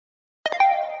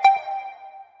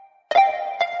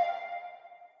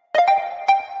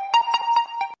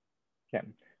Okay.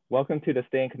 Welcome to the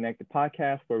Staying Connected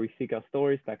podcast, where we seek out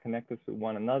stories that connect us with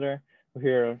one another. We're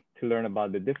here to learn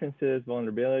about the differences,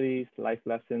 vulnerabilities, life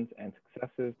lessons, and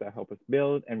successes that help us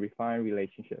build and refine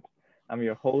relationships. I'm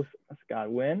your host, Scott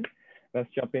Nguyen. Let's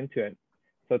jump into it.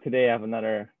 So today I have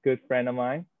another good friend of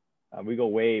mine. We go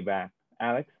way back.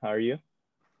 Alex, how are you?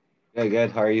 Yeah,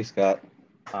 good. How are you, Scott?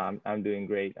 I'm doing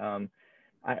great.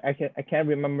 I can't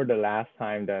remember the last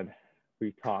time that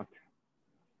we talked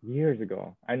years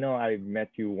ago. I know I met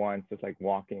you once, just like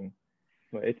walking,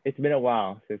 but it's been a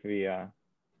while since we sat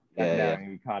Yeah, down yeah, and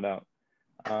we caught up.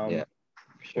 yeah, Um,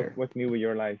 for what's sure. what's new with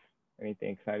your life?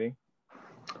 Anything exciting?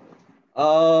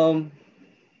 Um,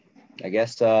 I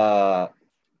guess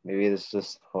maybe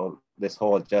this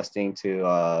whole adjusting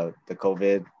to the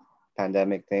COVID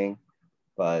pandemic thing.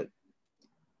 But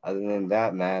other than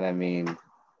that, man, I mean,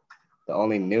 the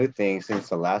only new thing since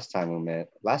the last time we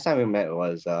met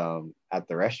was at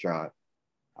the restaurant.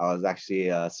 I was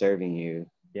actually serving you.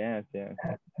 Yes, yes.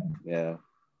 Yeah,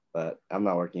 but I'm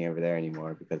not working over there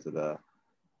anymore because of the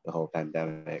whole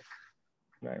pandemic.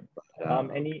 Right.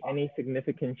 Um, Any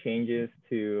significant changes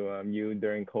to you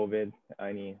during COVID?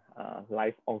 Any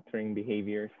life altering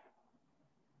behaviors?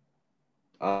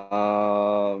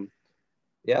 um,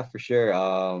 yeah, for sure.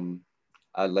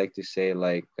 I'd like to say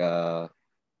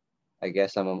I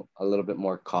guess I'm a little bit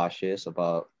more cautious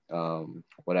about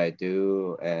what I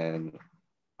do and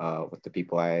with the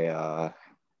people I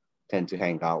tend to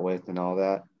hang out with and all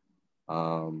that.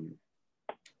 Um,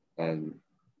 and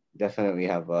definitely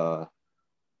have a,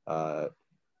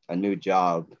 a new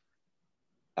job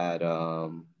at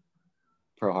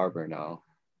Pearl Harbor now.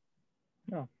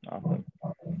 Oh, awesome.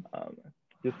 Um,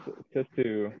 just just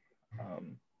to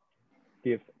um,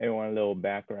 give everyone a little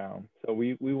background. So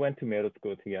we went to middle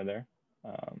school together,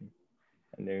 um,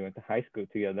 and then we went to high school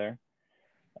together.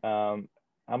 Um,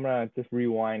 I'm gonna just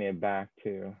rewind it back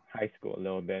to high school a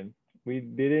little bit. We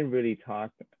didn't really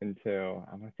talk until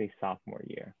I'm gonna say sophomore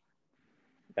year.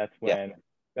 That's Yeah, when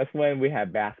that's when we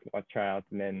had basketball tryouts,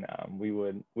 and then we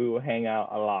would hang out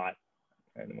a lot,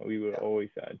 and we would yeah, always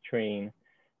train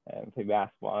and play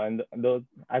basketball. And those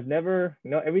I've never,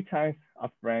 every time a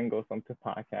friend goes on to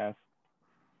podcast,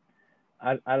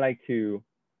 I like to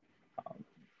um,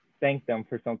 thank them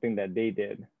for something that they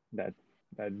did that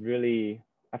that really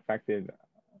affected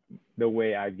the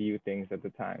way I view things at the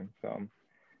time. So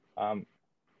um,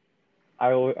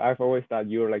 I've always thought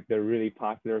you were like the really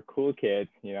popular cool kid,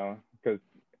 because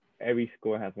every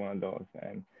school has one of those.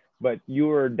 And but you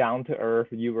were down to earth.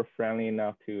 You were friendly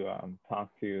enough to talk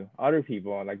to other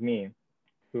people like me,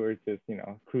 who were just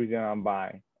cruising on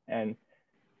by. And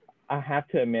I have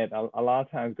to admit, a lot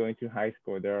of times going to high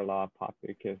school, there are a lot of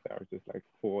popular kids that are just like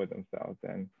full of themselves,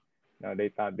 and they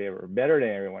thought they were better than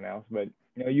everyone else. But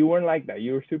you weren't like that.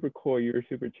 You were super cool. You were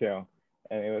super chill,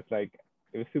 and it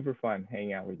was super fun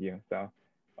hanging out with you. So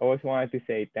I always wanted to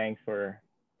say thanks for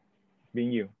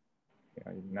being you.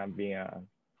 Not being a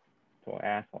total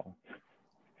asshole.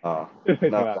 oh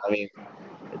no, Wow. I mean,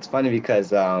 it's funny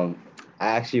because I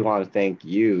actually want to thank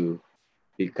you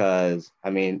because I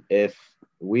mean, if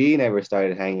we never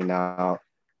started hanging out,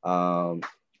 um,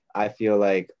 I feel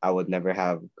like I would never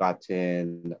have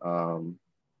gotten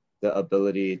the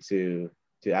ability to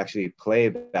actually play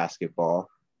basketball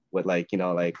with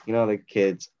the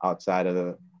kids outside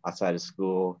of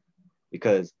school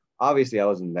because obviously I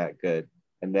wasn't that good,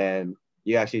 and then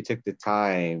you actually took the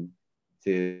time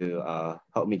to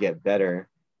help me get better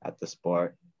at the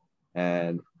sport,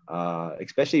 and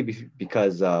especially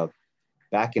because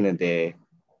back in the day,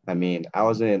 I mean, I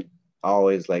wasn't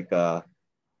always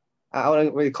I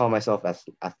wouldn't really call myself as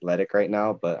athletic right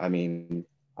now, but I mean,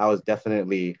 I was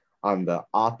definitely on the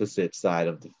opposite side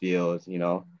of the field.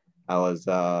 I was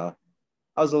uh,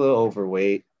 I was a little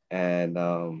overweight, and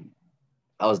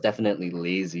I was definitely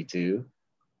lazy too.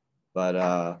 But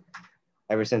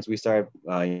ever since we started,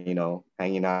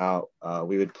 hanging out,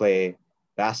 we would play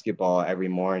basketball every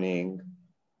morning.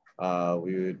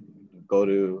 We would go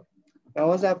to what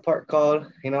was that park called?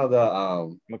 The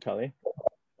McCully.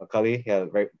 McCully, yeah,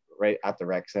 right at the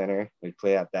rec center. We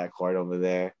play at that court over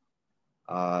there.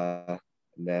 And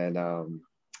then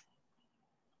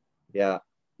yeah,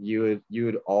 you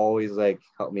would always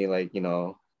help me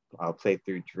I'll play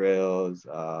through drills.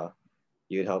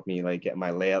 You'd help me get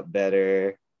my layup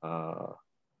better.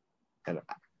 And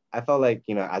I felt like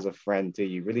as a friend too,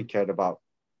 you really cared about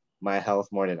my health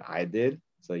more than I did.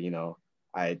 So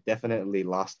I definitely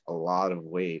lost a lot of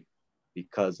weight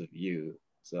because of you.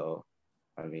 So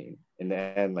I mean, in the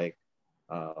end,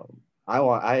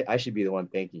 I should be the one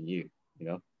thanking you. You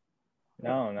know.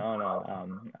 No, no,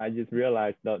 no. I just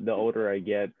realized the older I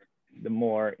get, the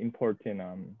more important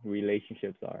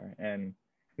relationships are, and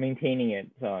maintaining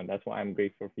it. So that's why I'm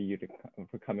grateful for you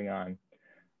for coming on.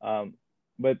 Um,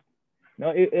 but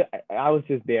no, I was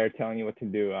just there telling you what to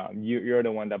do. You're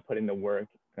the one that put in the work.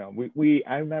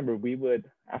 I remember we would,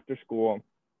 after school,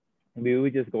 we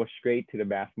would just go straight to the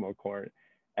basketball court,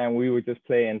 and we would just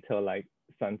play until like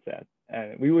sunset.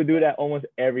 And we would do that almost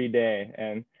every day.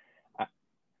 And I,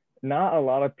 not a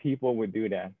lot of people would do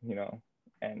that, you know.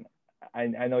 And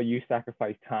I know you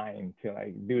sacrifice time to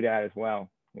like do that as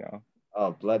well, you know.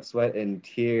 Oh, blood, sweat, and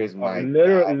tears, Oh, my God.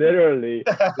 literally,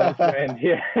 blood, sweat, and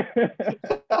tears.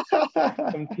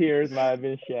 Some tears might have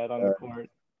been shed on the court.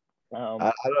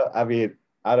 I don't. I mean,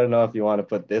 I don't know if you want to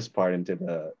put this part into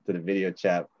the video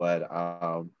chat, but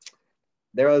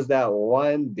there was that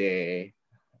one day,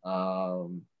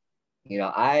 um,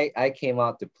 I came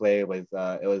out to play with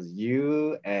it was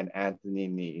you and Anthony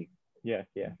Nee. Yes,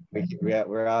 yes.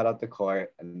 We're out at the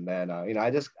court, and then I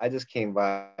just came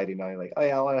by, like, oh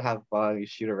yeah, I want to have fun. We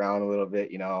shoot around a little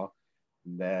bit, And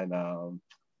then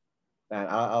man,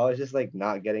 I was just like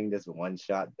not getting this one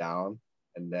shot down,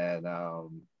 and then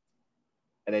and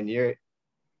then you're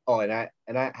oh, and I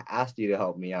asked you to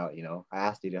help me out. I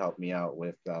asked you to help me out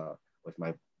with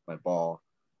my ball,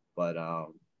 but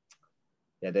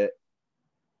yeah,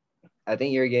 I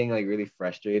think you're getting like really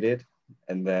frustrated,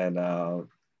 and then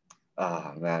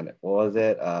man, what was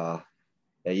it? Yeah,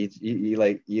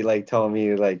 you told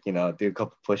me like do a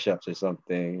couple push-ups or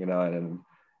something, and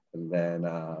then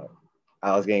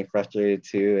I was getting frustrated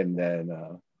too, and then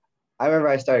I remember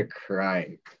I started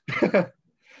crying. I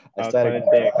I was started kind of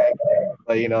dick. crying,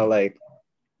 but like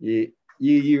you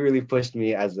really pushed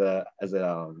me as a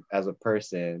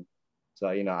person. So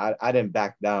I didn't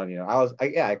back down. Yeah,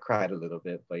 I cried a little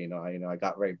bit, but I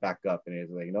got right back up, and it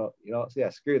was like so yeah,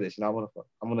 screw this. I'm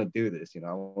gonna do this.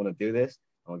 I want to do this.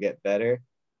 I'm gonna get better,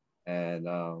 and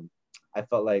I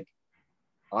felt like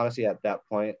honestly at that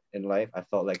point in life, I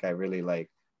felt like I really like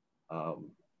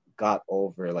um, got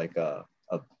over like a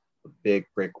big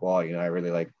brick wall. I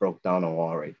really like broke down a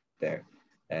wall right there,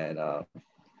 and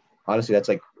honestly, that's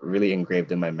like really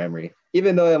engraved in my memory.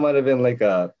 Even though it might have been like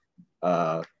uh,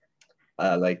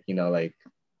 like like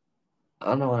I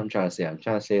don't know what I'm trying to say. I'm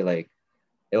trying to say like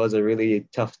it was a really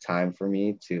tough time for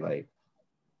me to like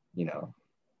you know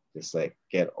just like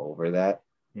get over that.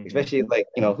 Mm-hmm. Especially like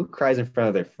who cries in front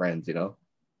of their friends,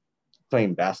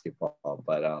 playing basketball.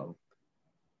 But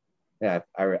yeah,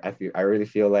 I really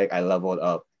feel like I leveled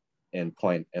up in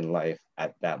point in life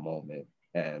at that moment,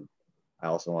 and I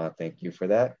also want to thank you for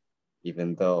that,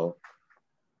 even though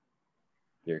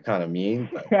you're kind of mean,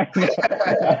 but I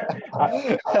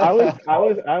know.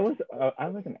 I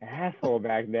was an asshole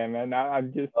back then, man. Now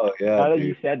I'm just oh yeah, now that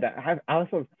you dude. said that, I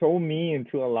was so mean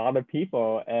to a lot of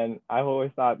people, and I've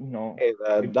always thought, Hey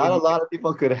man, not a if lot of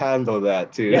people could handle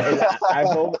that too. yeah,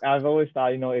 I've always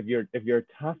thought, if you're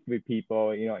tough with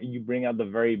people, you bring out the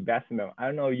very best in them. I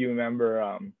don't know if you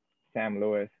remember Sam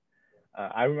Lewis.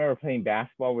 I remember playing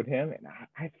basketball with him,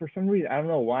 and for some reason I don't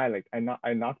know why, like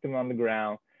I knocked him on the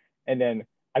ground, and then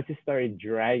I just started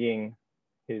dragging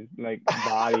his like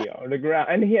body on the ground,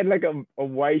 and he had like a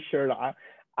white shirt.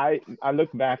 I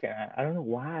look back and I don't know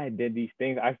why I did these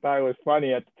things. I thought it was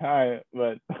funny at the time,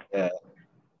 but Yeah.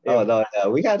 Oh it, no, yeah,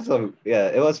 we had some. Yeah,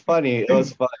 it was funny. It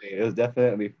was funny. It was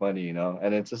definitely funny,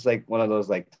 and it's just like one of those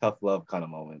like tough love kind of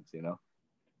moments. And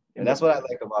but that's what I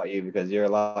like about you because you're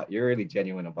really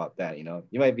genuine about that. You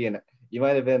might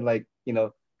have been like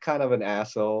kind of an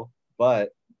asshole,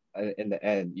 but in the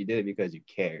end, you did it because you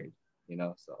cared.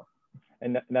 So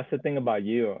that's the thing about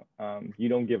you. You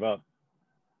don't give up.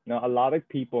 Now, a lot of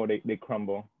people they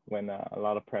crumble when a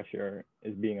lot of pressure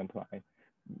is being applied.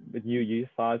 But you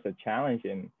saw it as a challenge,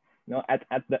 and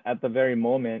at the very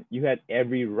moment you had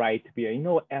every right to be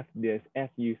like, f this, f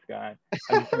you, Scott.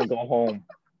 I'm just gonna go home.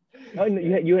 No,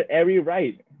 yeah, you had every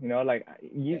right. Like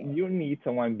yeah, you don't need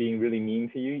someone being really mean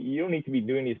to you. You don't need to be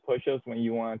doing these push-ups when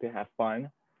you want to have fun.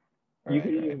 You could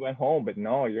right, have right. just went home, but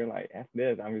no, you're like f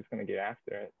this. I'm just gonna get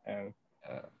after it, and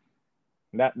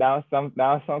Yeah, that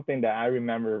was something that I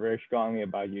remember very strongly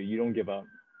about you. You don't give up.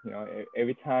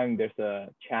 Every time there's a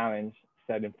challenge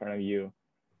set in front of you,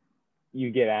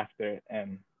 you get after it,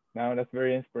 and now that's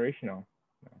very inspirational.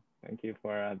 Thank you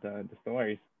for the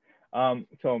stories.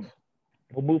 So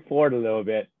we'll move forward a little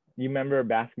bit. You remember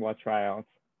basketball tryouts?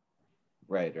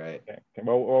 right, right. Okay.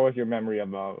 What was your memory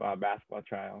about basketball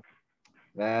tryouts?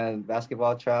 Man,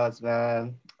 basketball tryouts,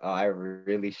 man. Oh, I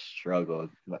really struggled,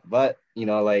 but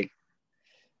like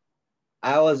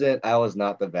I was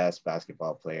not the best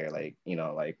basketball player. Like,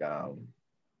 like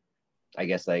I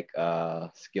guess like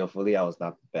skillfully, I was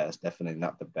not the best, definitely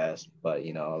not the best. But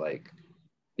like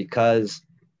because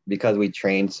because we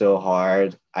trained so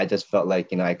hard, I just felt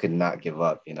like I could not give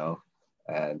up. And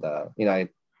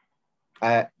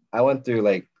I went through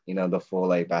like the full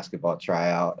like basketball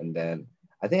tryout, and then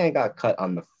I think I got cut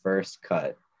on the first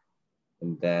cut,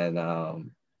 and then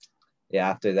yeah,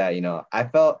 after that, I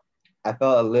felt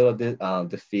a little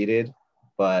defeated,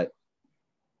 but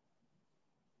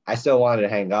I still wanted to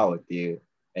hang out with you,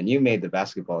 and you made the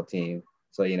basketball team.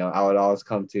 So I would always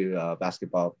come to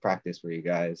basketball practice for you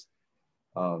guys.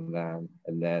 Oh man!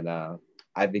 And then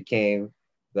I became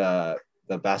the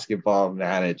the basketball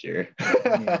manager,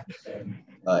 Mm.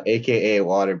 aka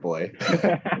Water Boy.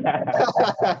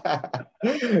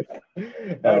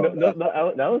 Oh man.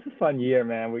 That was a fun year,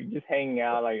 man. We just hanging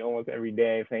out like almost every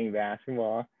day playing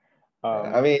basketball. Yeah,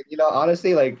 Um, I mean,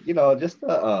 honestly, like just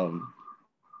the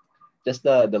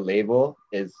label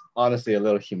is honestly a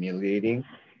little humiliating,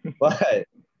 but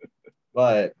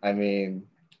I mean,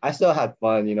 I still had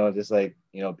fun, just like,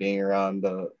 being around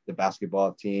the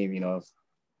basketball team,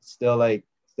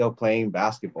 still playing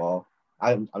basketball.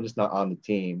 I'm just not on the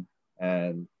team.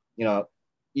 And, you know,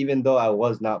 even though I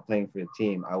was not playing for the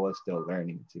team, I was still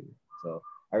learning too. So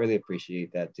I really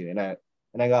appreciate that too. And I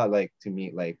got like to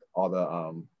meet like all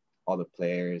the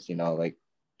players, like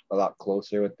a lot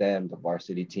closer with them, the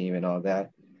varsity team and all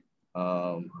that.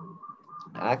 Um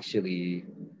actually,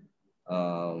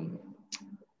 um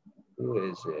who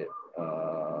is it?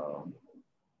 Um,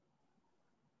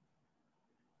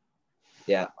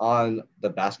 yeah, on the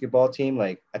basketball team,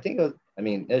 like I think I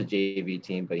mean, it was JV team,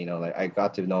 but like I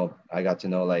got to know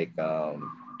like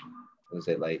was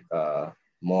it like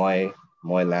Moy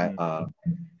mm.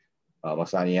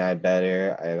 Masani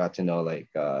better. I got to know like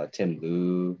Tim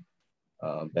Lu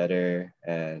better,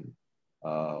 and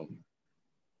um,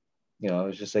 it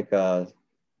was just like I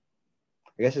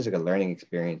guess it's like a learning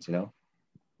experience,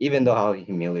 even though how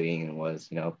humiliating it was,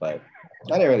 but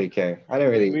I didn't really care. I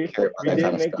didn't we, really we care about we that kind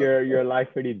did of make stuff. your life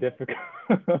pretty difficult.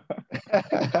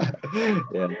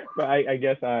 Yeah, But I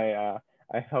guess I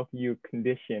helped you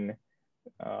condition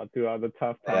throughout the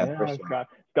tough time. yeah, for Yeah, sure.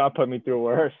 Scott put me through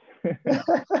worse.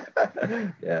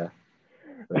 Yeah,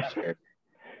 for sure.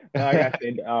 No, I gotta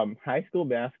say, high school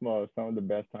basketball is some of the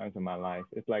best times of my life.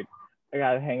 It's like I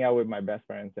gotta hang out with my best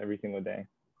friends every single day,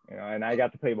 and I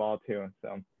got to play ball too.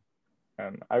 So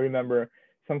I remember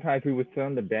sometimes we would sit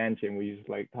on the bench and we just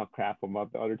like talk crap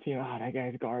about the other team. Oh, that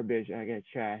guy's garbage. That guy's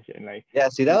trash, and like, Yeah,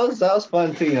 see, that was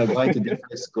fun too. Going to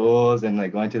different schools and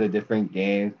like going to the different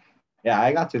games. Yeah,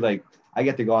 I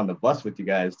get to go on the bus with you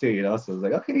guys too. So it's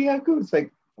like, okay, yeah, cool. It's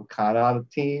like I'm kind of on the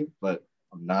team, but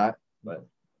I'm not. But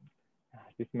I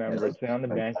just yeah, remember those sitting on the fun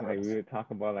bench and like we times. would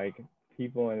talk about like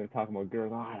people and talk about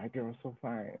girls. Oh, that girl's so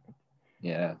fine.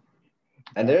 Yeah.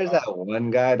 And But there's that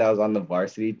one guy that was on the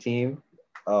varsity team.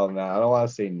 Oh man, I don't want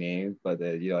to say names, but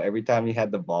every time he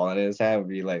had the ball in his hand,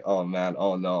 we'd be like, "Oh man,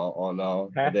 oh no, oh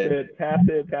no!" And pass then it, pass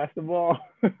it, pass the ball.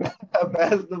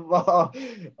 pass the ball.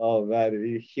 Oh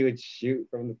man, he would shoot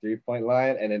from the 3 point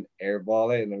line and then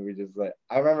airball it, and then we just like,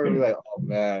 I remember we like, "Oh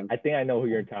man, I think I know who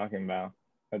you're talking about.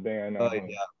 I think I oh know.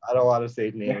 yeah." I don't want to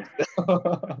say names.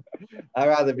 I'd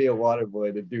rather be a water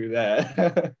boy to do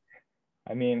that.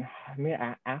 After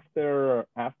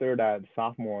that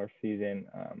sophomore season,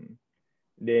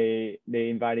 they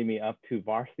invited me up to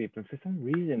varsity, but for some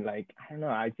reason, like I don't know,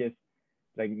 I just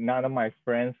like none of my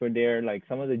friends were there. Like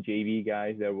some of the JV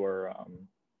guys that were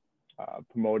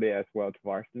promoted as well to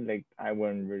varsity, like I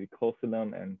wasn't really close to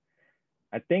them, and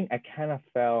I think I kind of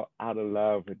fell out of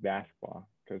love with basketball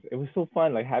because it was so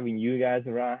fun, like having you guys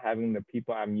around, having the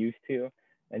people I'm used to,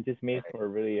 and just made Right, for a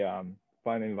really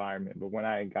fun environment. But when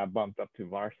I got bumped up to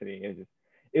varsity, it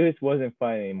just wasn't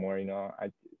fun anymore.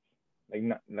 I like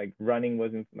not like running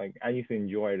wasn't like I used to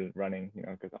enjoy running,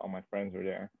 because all my friends were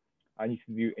there. I used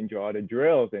to enjoy all the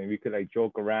drills and we could like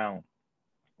joke around.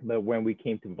 But when we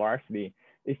came to varsity,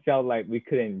 it felt like we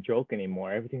couldn't joke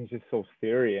anymore. Everything's just so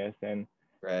serious, and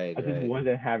right, I just right.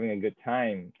 wasn't having a good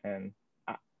time. And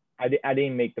I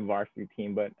didn't make the varsity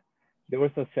team, but there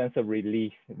was a sense of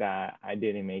relief that I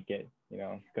didn't make it,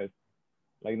 because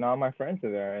like none of my friends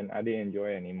are there, and I didn't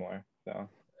enjoy it anymore. So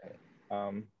Right.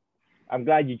 um, I'm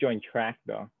glad you joined track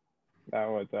though. That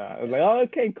was I was like, oh,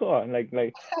 okay, cool. And like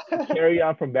you carry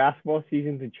on from basketball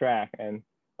season to track. And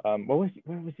what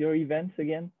was your events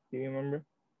again? Do you remember?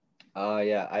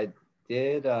 Yeah, I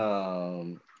did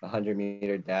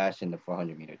 100-meter dash and the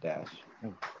 400-meter dash.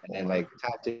 Oh, And then cool. like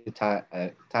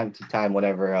time to time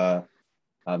whenever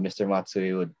Mr.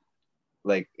 Matsui would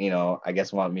like I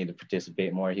guess want me to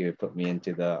participate more, he would put me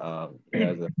into the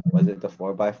was it the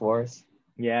 4x4s?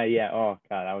 Yeah, yeah. Oh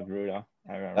God, that was brutal.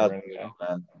 I remember That was running brutal, that.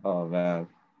 man. Oh man,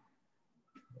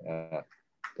 yeah,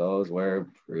 those were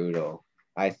brutal.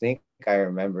 I think I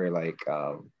remember like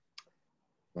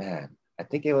man, I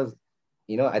think it was,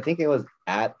 I think it was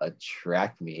at a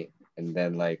track meet, and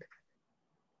then like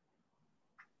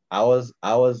I was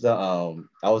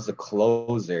the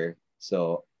closer,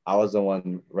 so I was the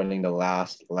one running the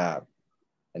last lap,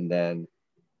 and then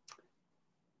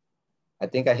I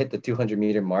think I hit the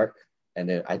 200-meter mark, and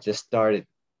then I just started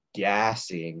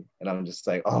gassing, and I'm just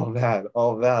like, oh man,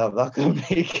 I'm not gonna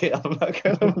make it. I'm not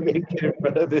gonna make it in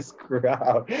front of this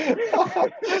crowd.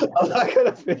 I'm not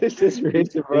gonna finish this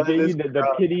race in They front of gave you this the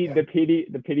pity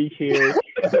cheers.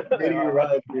 pity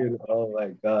run, dude. Oh my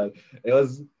god, it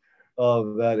was, oh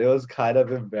man, it was kind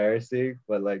of embarrassing,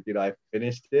 but like I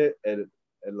finished it, and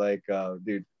like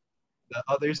dude, the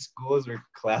other schools were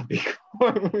clapping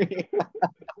for me.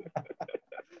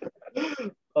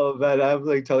 Oh man, I was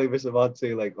like telling Mr.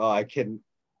 Monte, like, oh, I can,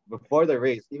 before the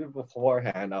race, even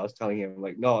beforehand, I was telling him,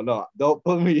 like, no, no, don't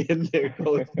put me in there,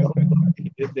 coach. Don't put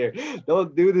me in there.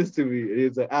 Don't do this to me. And he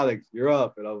was like, Alex, you're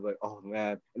up. And I was like, oh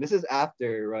man. And this is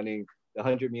after running the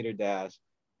 100-meter dash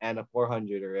and a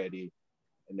 400 already.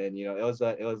 And then, it was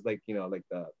like, like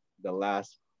the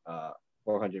last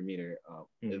 400-meter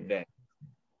Mhm. event.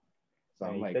 So And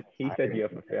I'm he like said he set tired. you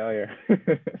up for failure.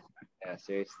 Yeah,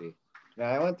 seriously.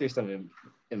 Man, I went through some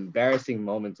embarrassing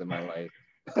moments in my life.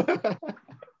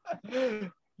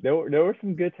 There were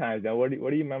some good times. Now, what do you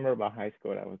remember about high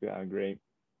school that was great?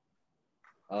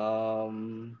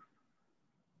 um,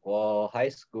 well, high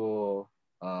school,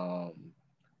 um,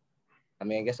 I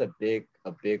mean, I guess a big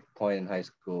point in high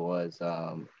school was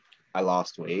I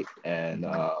lost weight, and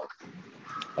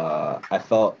Mm-hmm. I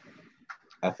felt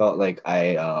like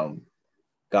I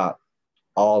got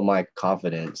all my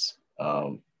confidence,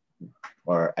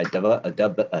 or I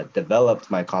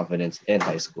developed my confidence in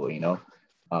high school.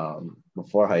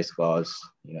 Before high school, I was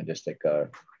just like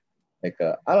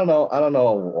I don't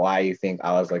know why you think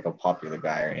I was like a popular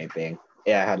guy or anything.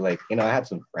 Yeah, I had like I had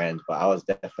some friends, but I was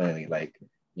definitely like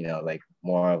like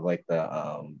more of like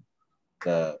the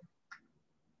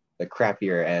the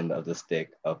crappier end of the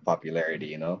stick of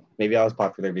popularity. Maybe I was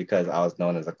popular because I was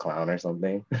known as a clown or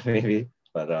something, maybe.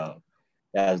 But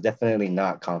yeah, I was definitely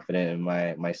not confident in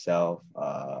myself.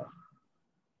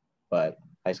 But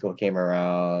high school came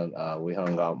around. We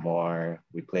hung out more.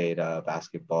 We played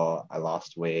basketball. I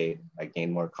lost weight. I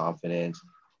gained more confidence,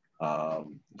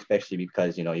 especially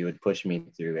because you would push me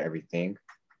through everything.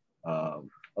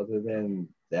 Other than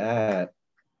that,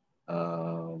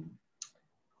 um,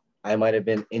 I might have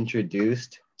been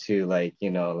introduced to like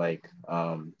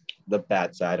the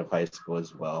bad side of high school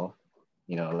as well.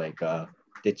 Like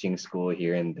ditching school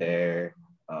here and there.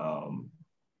 Um,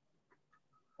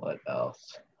 what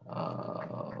else?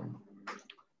 Um,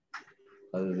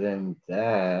 Other than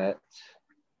that,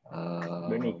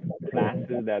 There any um,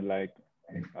 classes that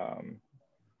um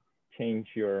change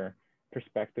your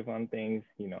perspective on things?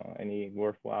 Any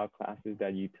worthwhile classes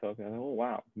that you took? And, oh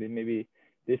wow, maybe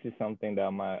this is something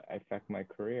that might affect my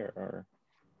career. Or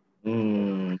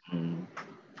mm,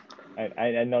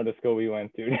 I know the school we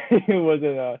went to. It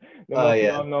wasn't the oh most yeah,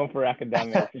 well known for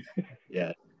academics.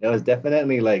 yeah. It was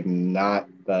definitely like not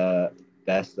the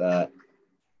best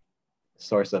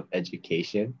source of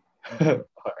education.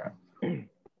 Mhm.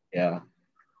 Yeah.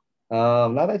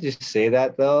 Now that you say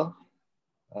that though,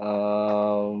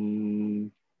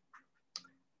 um,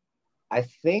 I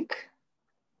think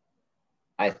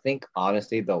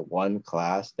honestly the one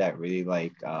class that really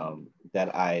like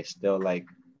that I still like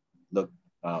look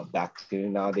back to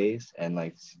nowadays and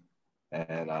like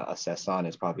and assess on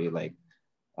is probably like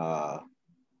uh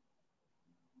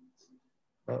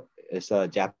it's a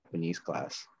Japanese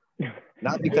class.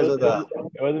 Not it because of was the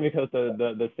it wasn't because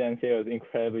the sensei was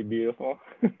incredibly beautiful.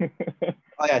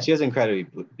 oh yeah, she was incredibly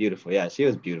beautiful. Yeah, she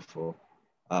was beautiful.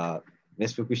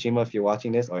 Miss Fukushima, if you're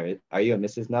watching this, or are you a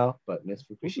Mrs. now? But Miss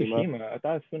Fukushima, Fukushima, I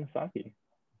thought it was Funasaki.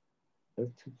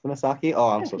 Funasaki. Oh,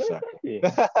 I'm Yeah, so sorry.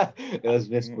 Funasaki. It was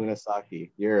Miss Mm.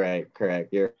 Funasaki. You're right. Correct.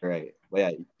 You're right. Well, yeah,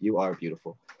 you are beautiful.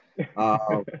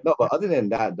 No, but other than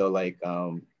that, though, like,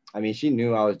 I mean, she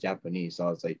knew I was Japanese, so I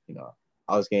was like,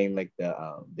 I was getting like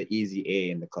the easy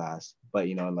A in the class. But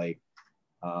like,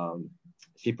 um,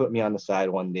 she put me on the side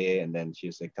one day, and then she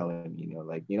was like telling me,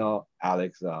 like,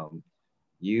 Alex,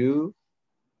 you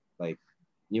like,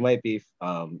 you might be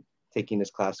taking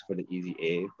this class for the easy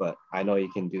A, but I know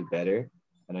you can do better.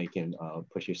 I know you can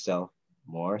push yourself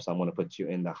more, so I'm gonna put you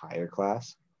in the higher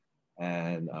class.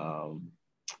 And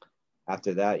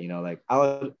after that, like I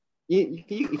was,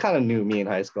 you kind of knew me in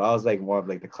high school. I was like more of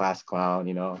like the class clown.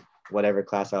 whatever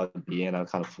class I would be in, I'll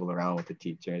kind of fool around with the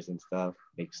teachers and stuff,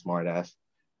 make smart ass,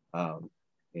 um,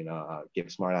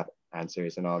 give smart ass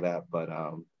answers and all that. But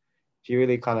she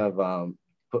really kind of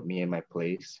put me in my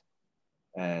place,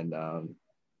 and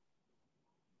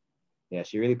yeah,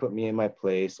 she really put me in my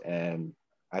place, and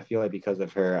I feel like because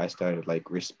of her, I started like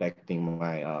respecting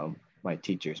my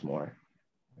teachers more,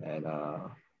 and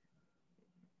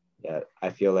yeah, I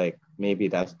feel like maybe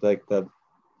that's like the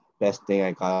best thing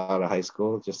I got out of high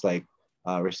school, just like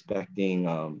respecting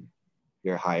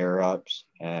your higher ups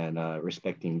and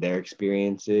respecting their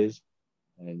experiences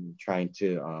and trying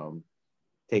to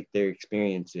take their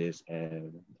experiences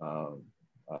and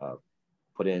uh,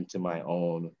 put it into my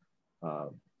own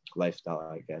um, lifestyle,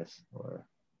 I guess, or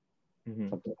Hmm.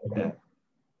 something like that.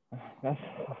 That's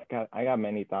I got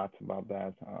many thoughts about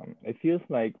that. It feels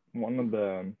like one of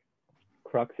the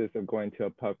cruxes of going to a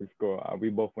public school. We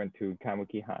both went to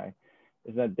Kamuki High.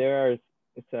 Is that there are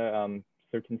it's a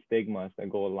certain stigmas that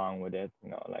go along with it.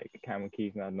 You know, like Kamuki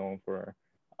is not known for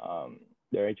um,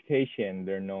 their education.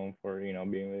 They're known for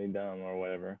being really dumb or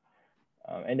whatever.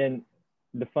 And then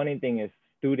the funny thing is,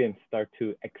 students start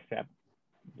to accept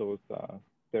those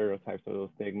stereotypes or those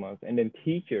stigmas, and then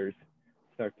teachers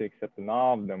start to accept not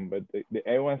all of them, but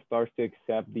everyone starts to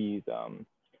accept these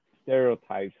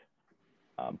stereotypes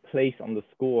placed on the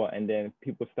school, and then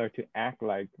people start to act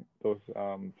like those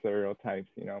stereotypes,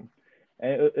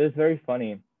 And it's very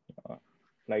funny. Uh,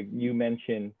 like you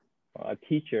mentioned, a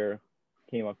teacher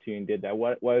came up to you and did that.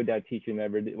 Why would that teacher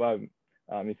never did? Why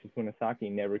Mrs.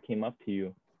 Funasaki never came up to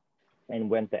you and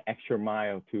went the extra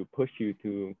mile to push you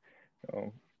to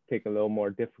take a little more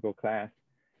difficult class?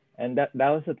 And that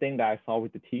was the thing that I saw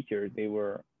with the teachers. They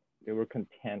were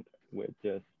content with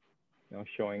just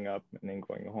showing up and then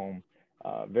going home.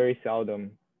 Very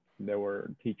seldom there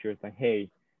were teachers like, hey,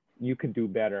 you could do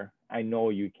better. I know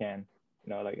you can.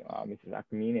 Like Mrs.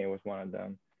 Akamine was one of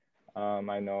them.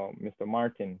 I know Mr.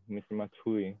 Martin, Mr.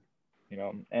 Matsui,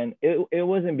 and it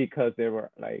wasn't because they were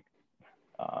like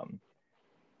um,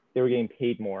 they were getting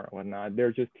paid more or whatnot.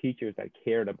 They're just teachers that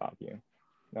cared about you.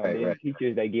 No, Right, they're right,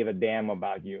 teachers that gave a damn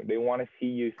about you. They want to see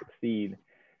you succeed,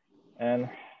 and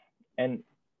and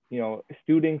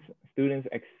students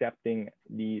accepting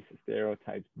these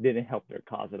stereotypes didn't help their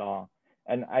cause at all.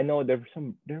 And I know there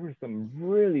were some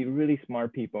really really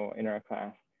smart people in our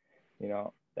class,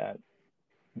 that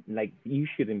like you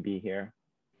shouldn't be here,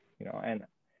 and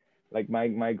like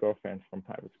my girlfriend's from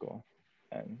private school,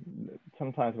 and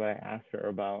sometimes when I ask her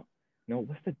about,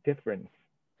 what's the difference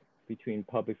between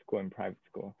public school and private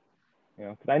school,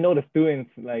 because I know the students,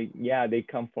 like, yeah, they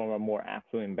come from a more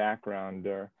affluent background,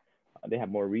 or they have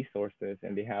more resources,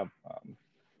 and they have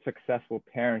successful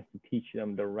parents to teach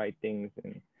them the right things,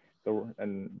 and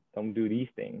don't do these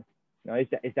things. Now, is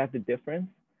that the difference,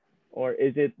 or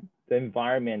is it the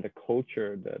environment, the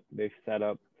culture that they've set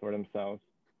up for themselves,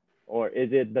 or is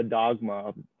it the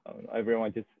dogma of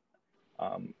everyone just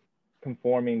um,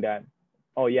 conforming that,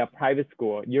 oh yeah, private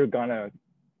school, you're gonna,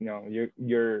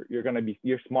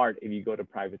 you're smart if you go to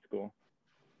private school,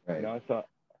 right, So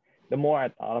the more I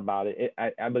thought about it,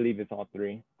 I believe it's all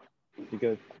three,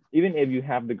 because even if you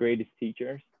have the greatest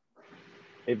teachers,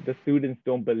 if the students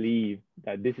don't believe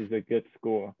that this is a good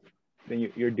school,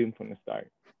 then you're doomed from the start.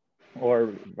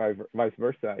 Or vice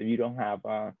versa, if you don't have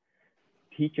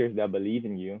teachers that believe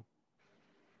in you,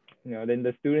 then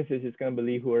the students is just going to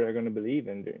believe who they're going to believe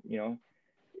in.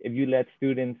 If you let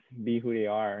students be who they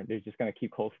are, they're just going to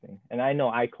keep coasting. And I know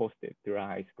I coasted throughout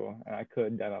high school, and I could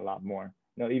have done a lot more.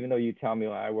 Even though you tell me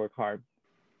I work hard,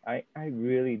 I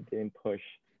really didn't push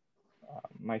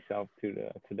myself to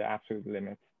the absolute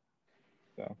limits.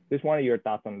 So just wanted your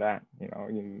thoughts on that.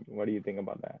 What do you think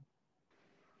about that?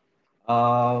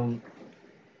 um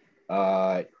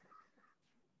uh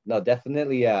no,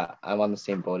 definitely, yeah, I'm on the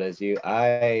same boat as you.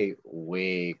 I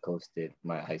way coasted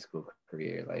my high school career.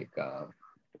 Like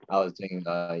I was doing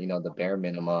the bare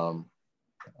minimum.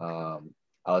 um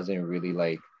I wasn't really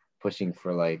like pushing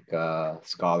for like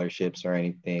scholarships or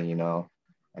anything,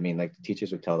 I mean, like the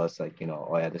teachers would tell us like,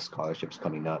 oh yeah, this scholarship's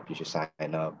coming up, you should sign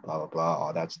up, blah blah blah,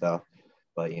 all that stuff.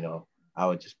 But I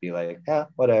would just be like, yeah,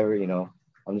 whatever,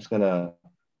 i'm just gonna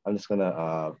I'm just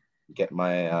gonna get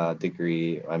my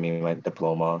degree, I mean my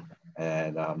diploma,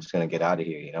 and I'm just gonna get out of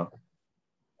here,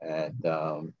 and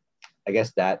I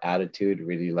guess that attitude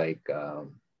really like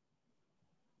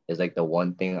is like the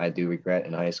one thing I do regret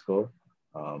in high school.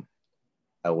 um,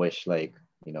 I wish like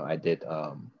I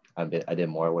did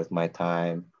more with my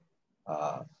time.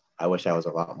 uh, I wish I was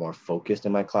a lot more focused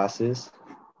in my classes.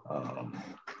 um,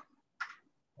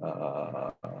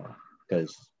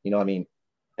 because I mean,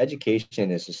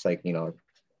 education is just like,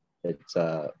 it's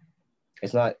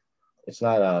it's not it's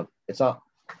not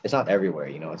it's not everywhere,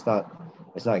 you know. It's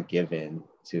not given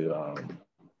to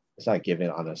it's not given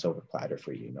on a silver platter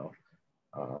for you, you know.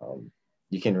 um,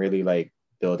 you can really like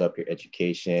build up your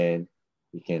education.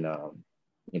 You can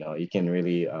you know, you can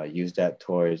really use that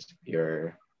towards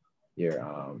your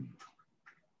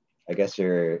I guess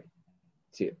your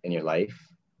in your life.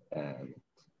 And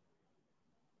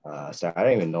sorry, I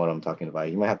don't even know what I'm talking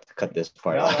about. You might have to cut this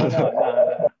part No, no, off. no, no,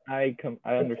 no.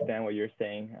 I understand what you're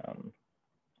saying.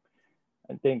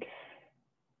 I think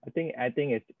I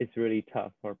think it's really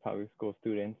tough for public school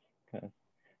students because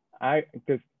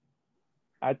because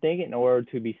I think in order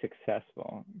to be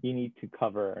successful, you need to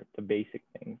cover the basic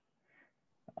things.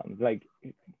 Like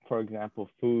for example,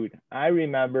 food. I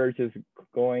remember just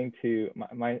going to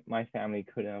my family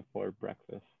couldn't afford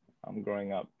breakfast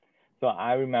growing up. So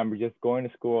I remember just going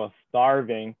to school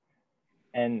starving,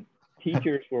 and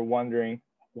teachers were wondering,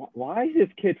 why is this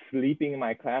kid sleeping in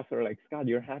my class? Or like, Scott,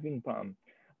 you're having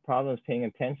problems paying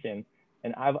attention.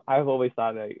 And I've always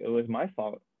thought that it was my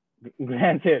fault.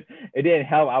 Granted, it didn't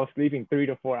help. I was sleeping 3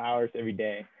 to 4 hours every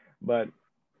day, but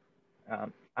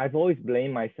I've always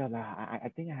blamed myself.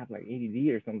 I think I have like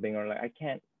ADD or something, or like I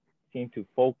can't seem to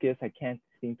focus. I can't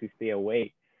seem to stay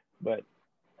awake. But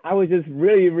I was just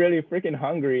really, really freaking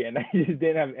hungry, and I just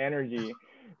didn't have energy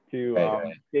to Right,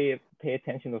 right. pay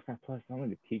attention to those guys. Plus, some of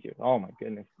the teachers, oh my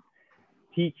goodness,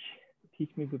 teach teach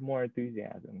me with more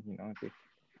enthusiasm. You know, just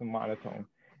some monotone.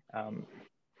 Um,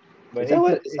 but it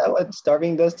just Is that what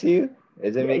starving does to you?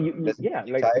 Is it yeah, make does it yeah, make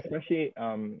you like tired? especially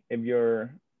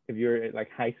if you're at like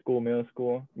high school, middle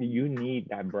school, you need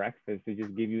that breakfast to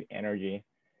just give you energy.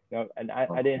 You know, and I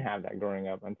didn't Um, have that growing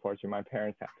up. Unfortunately, my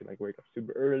parents had to like wake up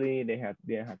super early. Didn't have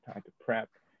time to prep,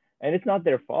 and it's not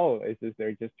their fault. It's just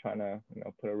they're just trying to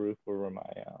put a roof over my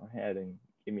head and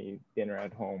give me dinner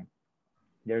at home.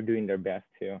 They're doing their best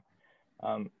too.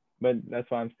 Um, but that's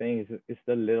what I'm saying is it's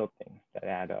the little things that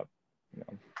add up. You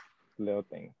know, little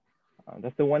things.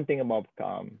 That's the one thing about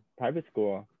private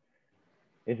school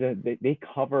is that they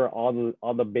cover all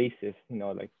the bases,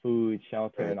 like food,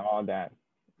 shelter, right. and all that,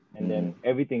 and then Hmm.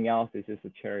 everything else is just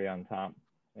a cherry on top.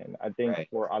 And I think Right.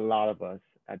 for a lot of us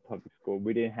at public school,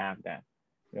 we didn't have that.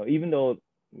 Even though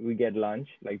we get lunch,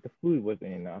 like the food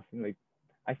wasn't enough. Like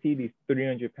I see these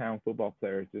 300-pound football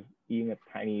players just eating a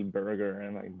tiny burger, and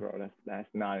I'm like, bro, that's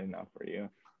not enough for you.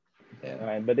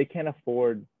 Yeah. But they can't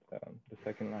afford the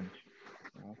second lunch.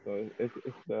 So it's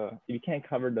the you can't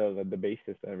cover the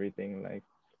basis of everything. Like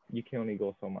you can only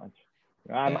go so much.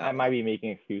 Yeah. I might be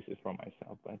making excuses for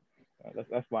myself, but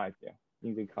that's why I feel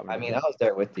you can cover I the mean, I basis. was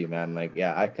there with you, man. Like,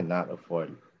 yeah, I could not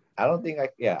afford. I don't think I.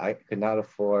 Yeah, I could not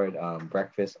afford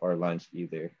breakfast or lunch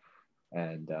either.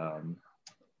 And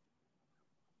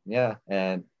yeah,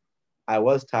 and I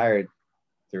was tired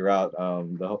throughout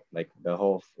the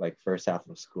whole like first half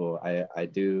of school. I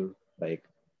do like.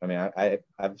 I mean,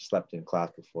 I've slept in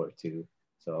class before too.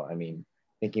 So I mean,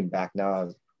 thinking back now,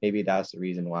 maybe that's the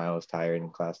reason why I was tired in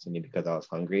class to me because I was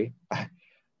hungry.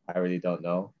 I really don't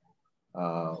know.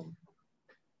 Um,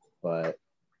 but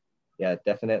yeah,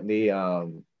 definitely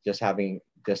just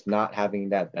not having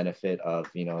that benefit of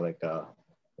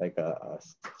a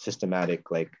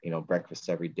systematic like breakfast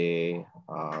every day,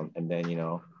 and then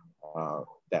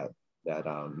that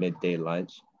midday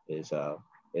lunch is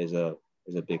is a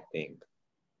is a big thing,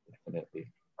 definitely.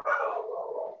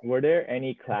 Were there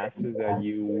any classes that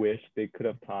you wish they could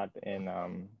have taught in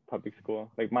public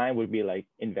school? Like mine would be like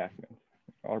investments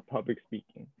or public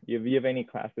speaking. You have any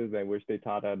classes that I wish they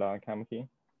taught at Kamaki?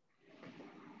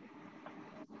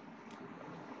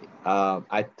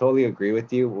 I totally agree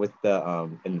with you with the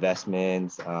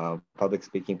investments, public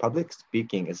speaking. Public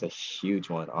speaking is a huge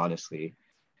one, honestly.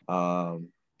 Um,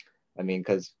 I mean,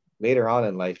 because later on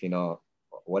in life,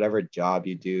 whatever job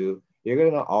you do, you're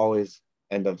gonna always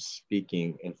end up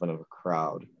speaking in front of a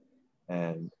crowd.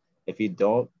 And if you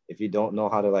don't know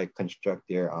how to like construct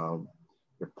your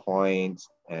points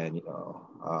and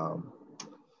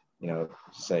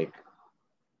just like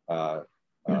uh,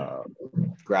 uh,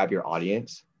 grab your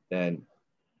audience, then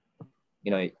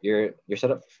you're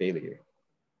set up for failure.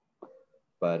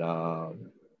 But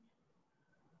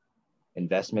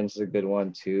investments is a good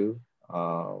one too.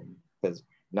 Because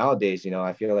nowadays,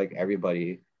 I feel like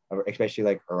everybody, especially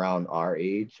like around our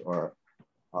age or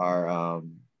our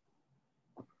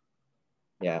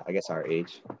yeah, I guess our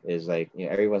age is like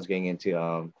everyone's getting into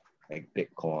like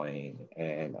Bitcoin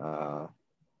and uh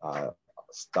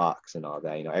stocks and all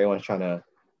that. Everyone's trying to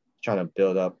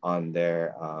build up on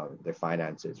their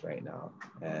finances right now.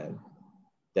 And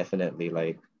definitely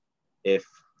like if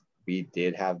we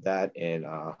did have that in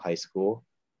high school,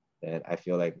 then I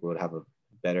feel like we would have a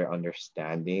better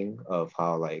understanding of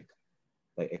how like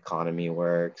economy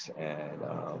works and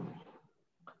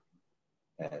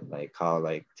like how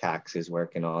like taxes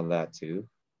work and all that too.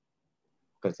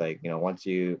 Because like once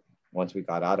we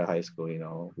got out of high school,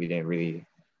 we didn't really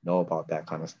know about that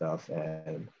kind of stuff.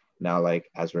 And now like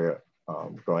as we're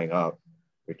growing up,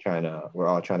 we're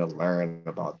all trying to learn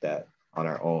about that on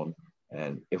our own.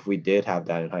 And if we did have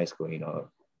that in high school,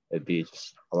 it'd be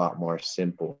just a lot more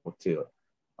simple to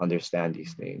understand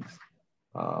these things.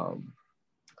 Um,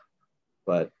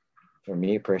 but for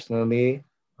me personally,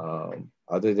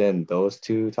 other than those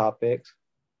two topics,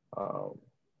 um,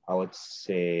 I would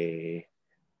say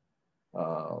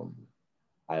um,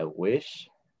 I wish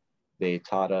they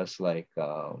taught us like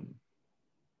um,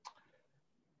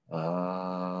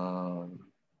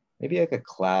 maybe like a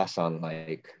class on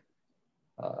like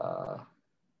uh,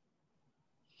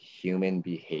 human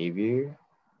behavior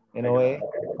in a Like way.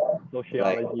 Like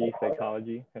sociology,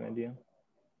 psychology kind of deal.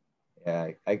 yeah,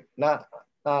 like not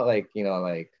like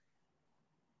like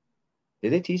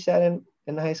did they teach that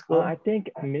in high I school? think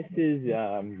Mrs.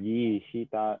 Yee, she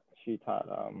taught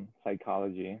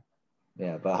psychology.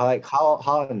 Yeah, but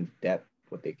how in depth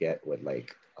would they get with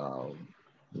like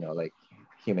like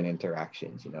human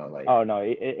interactions? Like Oh no,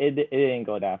 it didn't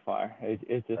go that far.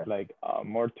 It's just like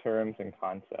more terms and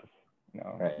concepts. You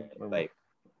know, right, like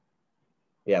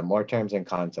yeah, more terms and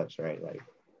concepts, right? Like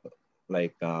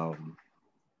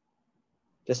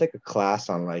just like a class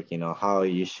on like how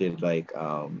you should like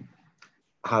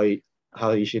how you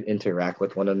how you should interact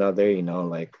with one another,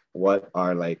 like what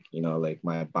are like like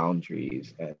my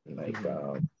boundaries and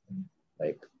Mhm.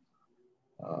 like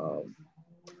um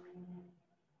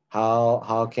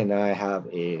how can I have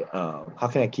a how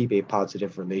can I keep a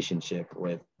positive relationship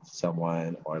with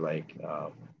someone, or like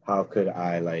how could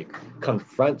I like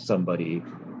confront somebody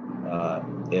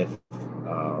if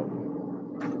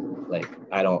like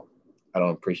I don't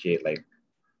appreciate like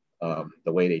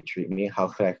the way they treat me. How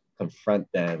could I confront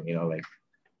them, like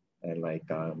and like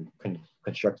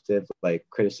constructive like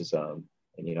criticism,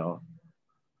 and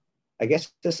I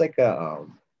guess just like a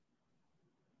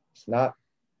it's not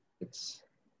it's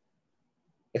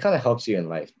it kind of helps you in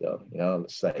life though,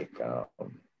 it's like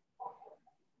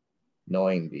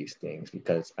knowing these things,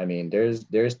 because I mean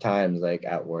there's times like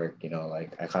at work,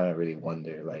 like I kind of really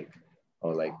wonder like, oh,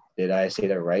 like did I say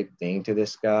the right thing to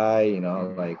this guy,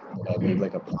 like did I leave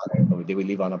like a positive, or did we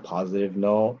leave on a positive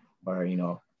note, or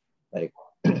like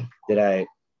did I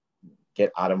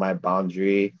get out of my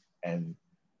boundary, and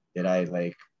did I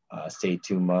like say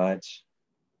too much?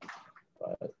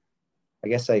 But I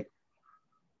guess like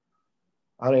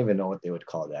I don't even know what they would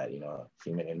call that,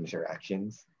 human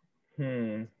interactions.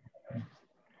 Hmm.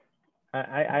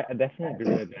 I definitely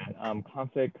agree with that. Um,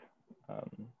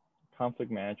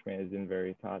 conflict management isn't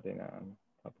very taught in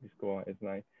public school. It's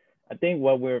like, I think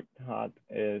what we're taught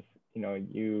is,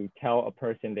 you tell a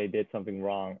person they did something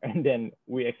wrong, and then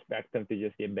we expect them to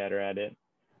just get better at it,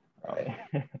 um,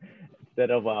 Right.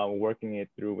 instead of working it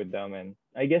through with them. And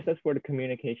I guess that's where the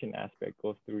communication aspect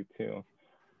goes through too.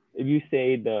 If you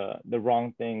say the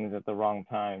wrong things at the wrong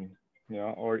time,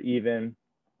 or even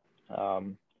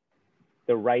um,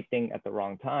 the right thing at the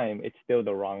wrong time, it's still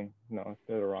the wrong,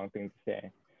 still the wrong thing to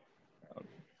say. Um,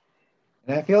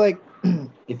 And I feel like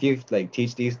if you like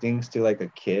teach these things to like a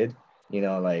kid,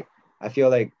 like I feel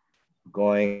like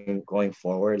going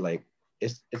forward, like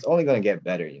it's only gonna get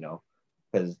better,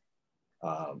 because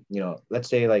let's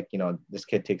say like this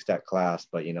kid takes that class,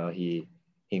 but he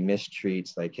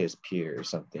mistreats like his peer or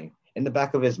something. In the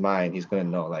back of his mind, he's gonna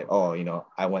know like, oh,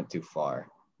 I went too far,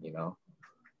 you know,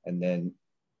 and then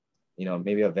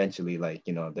maybe eventually like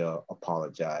they'll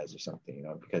apologize or something,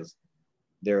 because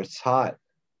they're taught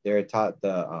they're taught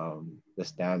the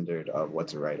standard of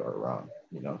what's right or wrong.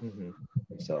 mhm.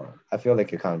 So I feel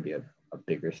like it kind of be a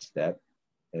bigger step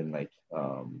in like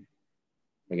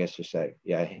I guess just like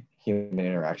yeah, human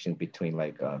interactions between like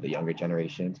the younger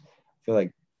generations. I feel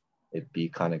like it'd be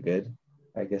kind of good,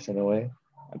 I guess, in a way.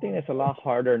 I think it's a lot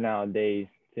harder nowadays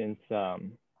since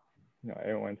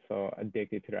everyone's so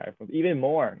addicted to their iPhones. Even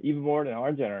more than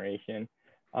our generation.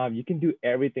 You can do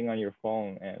everything on your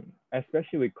phone, and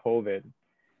especially with COVID,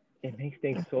 it makes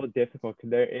things so difficult because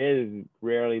there is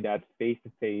rarely that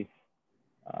face-to-face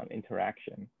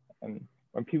interaction. And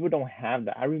when people don't have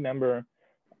that, I remember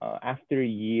after a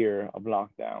year of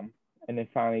lockdown and then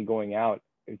finally going out,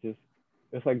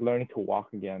 it's like learning to walk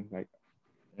again. Like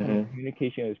Mm-hmm.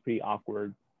 communication is pretty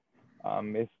awkward.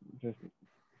 It's just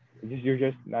you're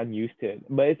just not used to it.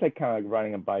 But it's like kind of like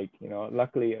riding a bike.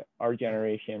 Luckily our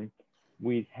generation,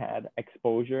 we've had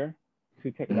exposure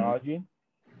to Mm-hmm. technology,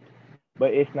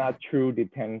 but it's not true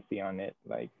dependency on it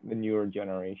like the newer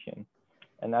generation.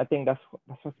 And I think that's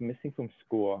what's missing from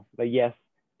school. Like yes,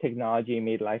 technology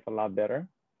made life a lot better,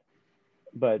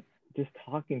 but just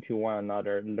talking to one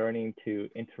another, learning to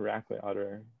interact with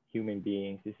other human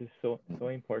beings, this is so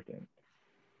important.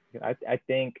 I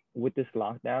think with this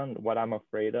lockdown, what I'm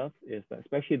afraid of is that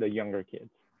especially the younger kids,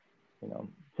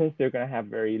 since they're gonna have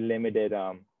very limited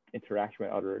interaction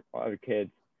with other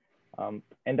kids,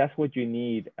 and that's what you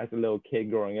need as a little kid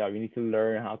growing up. You need to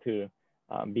learn how to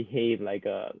behave like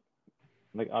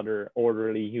other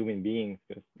orderly human beings,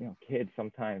 because kids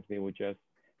sometimes they will just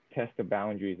test the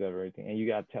boundaries of everything, and you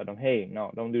gotta tell them, hey,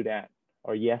 no, don't do that,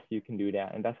 or yes, you can do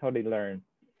that, and that's how they learn.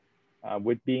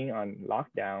 With being on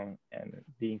lockdown and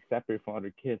being separate from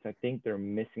other kids, I think they're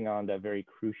missing on that very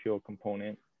crucial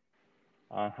component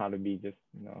on how to be just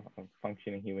a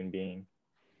functioning human being.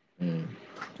 Mm.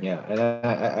 Yeah, and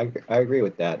I agree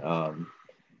with that.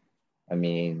 I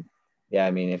mean, yeah,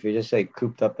 I mean, if you're just like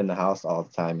cooped up in the house all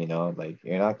the time, like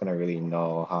you're not gonna really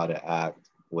know how to act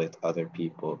with other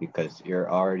people because you're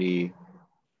already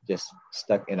just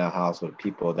stuck in a house with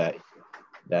people that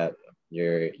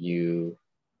you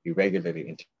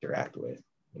regularly interact with,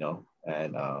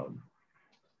 and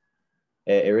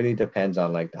it really depends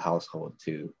on like the household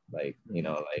too. Like,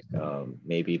 Mm-hmm.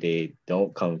 maybe they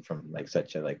don't come from like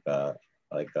such a like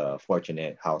a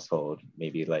fortunate household.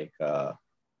 Maybe like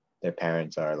their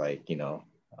parents are like,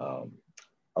 um,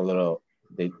 a little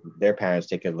they their parents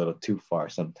take it a little too far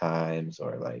sometimes,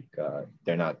 or like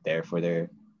they're not there for their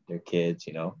kids,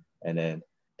 and then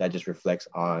that just reflects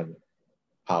on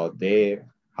how they're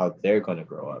gonna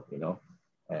grow up,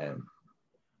 and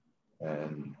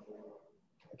and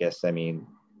I guess, I mean,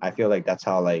 I feel like that's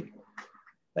how like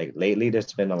lately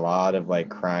there's been a lot of like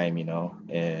crime, in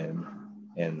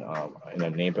a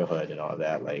neighborhood and all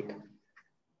that. Like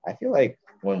I feel like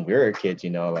when we were kids,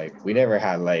 like we never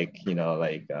had like,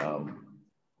 like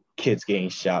kids getting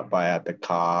shot by at the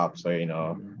cops, or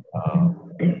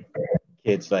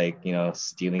kids like,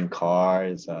 stealing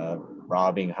cars,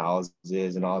 robbing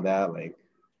houses and all that. Like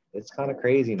it's kind of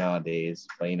crazy nowadays.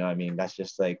 But I mean, that's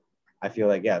just like, I feel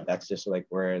like, yeah, that's just like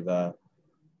where the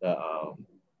the uh,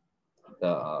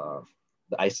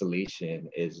 the isolation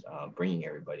is bringing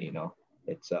everybody.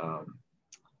 It's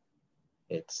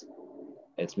it's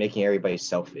it's making everybody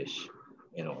selfish,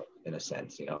 in a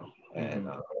sense, and Mm-hmm.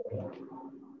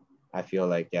 I feel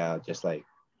like, yeah, just like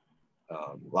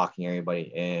locking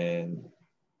everybody in,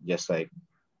 just like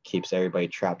keeps everybody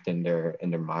trapped in their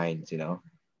minds.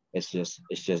 It's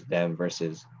just them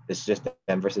versus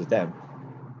them,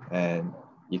 and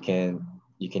you can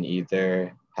you can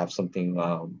either have something,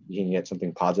 you can get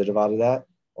something positive out of that,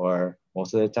 or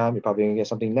most of the time you're probably gonna get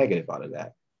something negative out of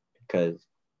that, because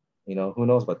who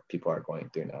knows what people are going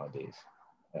through nowadays.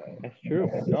 That's true.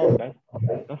 No,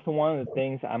 that's one of the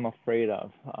things I'm afraid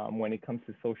of when it comes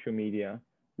to social media.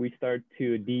 We start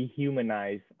to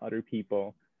dehumanize other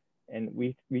people, and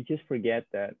we just forget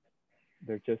that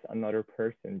they're just another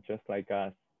person, just like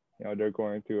us. They're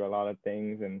going through a lot of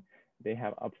things, and they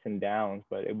have ups and downs.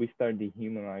 But if we start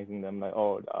dehumanizing them, like,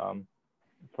 oh,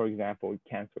 for example,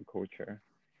 cancel culture.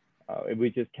 If we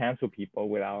just cancel people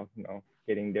without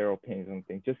getting their opinions on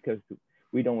things, just because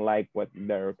we don't like what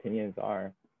their opinions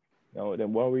are,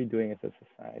 then what are we doing as a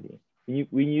society?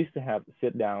 We used to have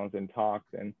sit downs and talks,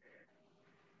 and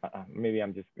maybe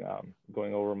I'm just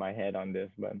going over my head on this,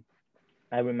 but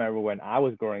I remember when I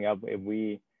was growing up, if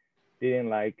we didn't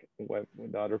like what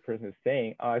the other person is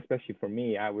saying, especially for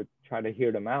me, I would try to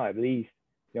hear them out at least.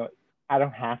 You know, I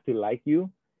don't have to like you,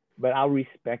 but I'll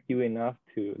respect you enough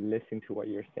to listen to what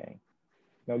you're saying.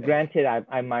 Granted,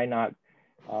 I might not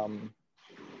um,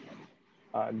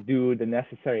 do the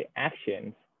necessary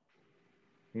actions,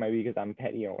 maybe because I'm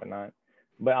petty or whatnot,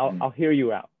 but I'll Mm, hear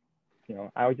you out.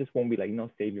 I just won't be like, no,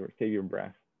 save your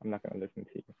breath. I'm not gonna listen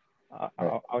to you.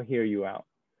 right. I'll hear you out.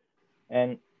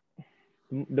 And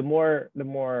the more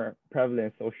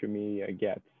prevalent social media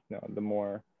gets, the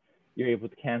more you're able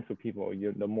to cancel people.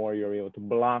 The more you're able to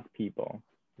block people.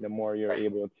 The more you're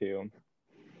able to,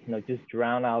 just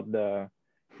drown out the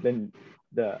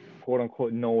the quote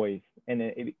unquote noise. And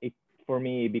it for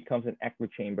me it becomes an echo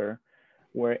chamber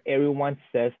where everyone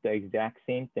says the exact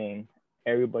same thing.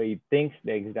 Everybody thinks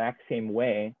the exact same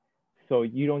way. So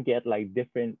you don't get like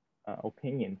different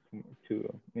opinions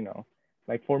to,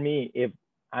 like for me, if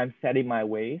I'm setting my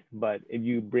ways, but if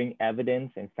you bring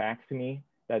evidence and facts to me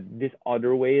that this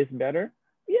other way is better,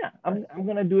 yeah, I'm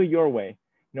gonna do it your way.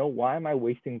 Why am I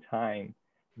wasting time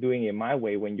doing it my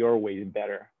way when your way is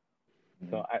better?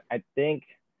 So Mhm.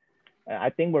 I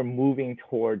think we're moving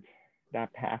towards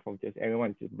that path of just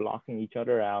everyone just blocking each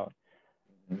other out.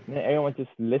 And everyone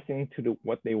just listening to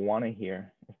what they want to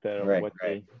hear instead of Right, what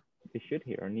right. they should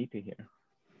hear or need to hear.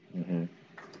 Hmm.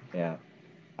 Yeah,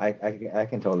 I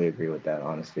can totally agree with that,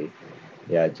 honestly.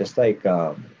 Yeah, just like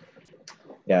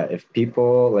yeah, if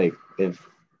people like if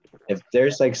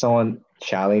there's like someone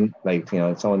challenge like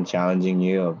someone challenging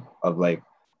you of like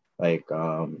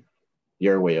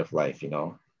your way of life,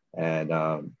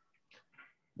 and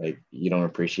like you don't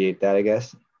appreciate that, I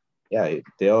guess. Yeah,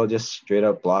 they'll just straight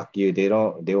up block you. They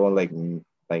won't like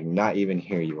like not even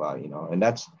hear you out, and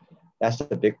that's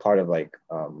a big part of like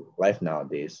life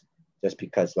nowadays, just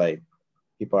because like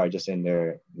people are just in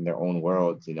their own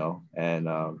worlds, and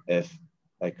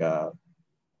like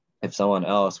if someone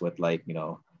else with like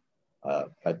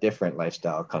a different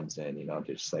lifestyle comes in, they're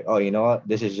just like, oh, you know what,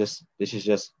 this is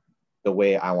just the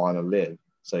way I want to live,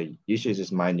 so you should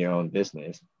just mind your own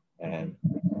business,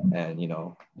 Mm-hmm. and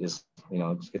just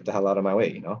get the hell out of my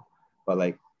way, but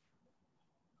like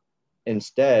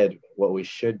instead what we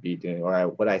should be doing, or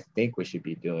what I think we should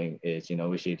be doing, is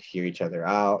we should hear each other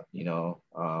out,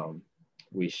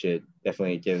 we should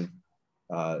definitely give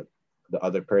uh, the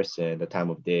other person the time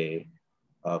of day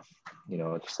of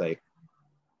just like,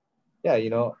 yeah,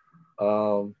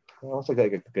 also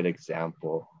like a good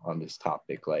example on this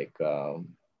topic, like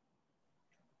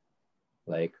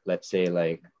let's say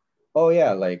like, oh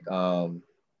yeah, like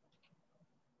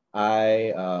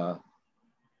I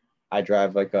I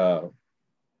drive like a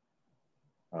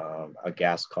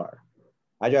gas car.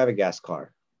 I drive a gas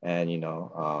car, and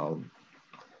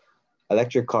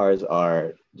electric cars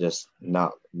are just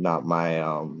not my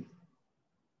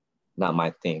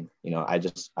thing.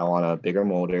 I want a bigger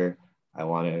motor. I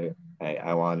want to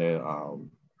I want to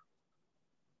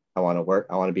I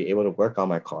want to be able to work on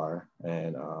my car,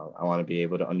 and I want to be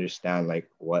able to understand like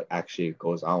what actually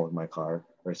goes on with my car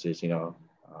versus um,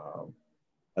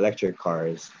 electric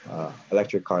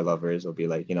car lovers will be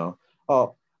like,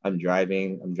 oh, I'm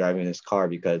driving this car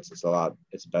because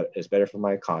it's better for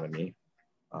my economy.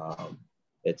 Um,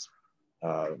 it's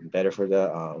better for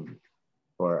the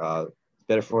for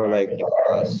better for like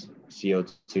Environment.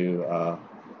 CO2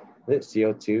 is it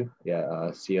CO2, yeah,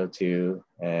 CO2,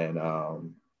 and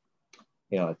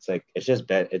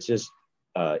it's just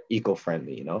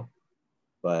eco-friendly,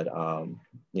 but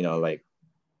like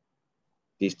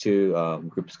these two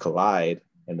groups collide,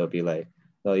 and they'll be like,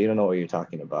 no, you don't know what you're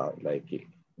talking about, like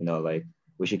like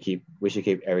we should keep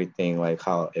everything like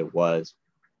how it was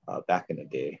back in the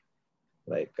day,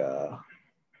 like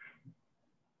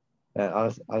and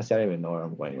honestly, I don't even know where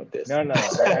I'm going with this. No, no,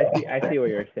 I see what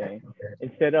you're saying.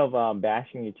 Instead of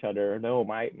bashing each other, no,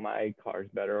 my car's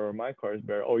better or my car's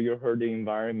better. Oh, you're hurting the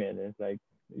environment. It's like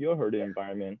you're hurting the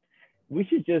environment. We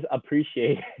should just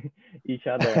appreciate each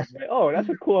other. Like, oh, that's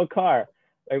a cool car.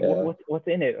 Like, Yeah, what's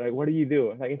in it? Like, what do you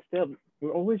do? Like, instead,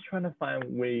 we're always trying to find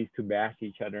ways to bash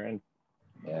each other, and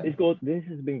yeah, this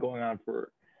has been going on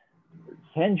for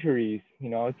centuries.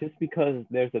 Just because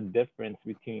there's a difference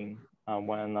between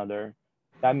one another,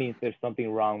 that means there's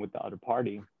something wrong with the other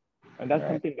party. And that's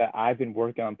right, something that I've been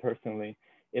working on personally.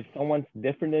 If someone's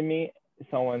different than me,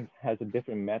 someone has a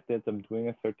different methods of doing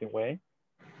a certain way,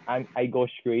 I go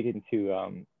straight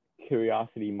into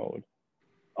curiosity mode.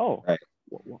 Oh, right,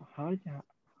 how did you,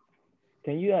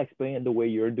 can you explain it the way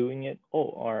you're doing it? Oh,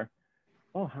 or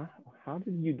oh, how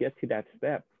did you get to that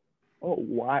step? Oh,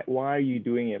 why are you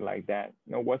doing it like that?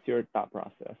 What's your thought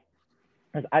process?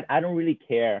 Because I don't really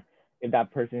care if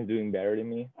that person is doing better than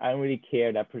me. I don't really care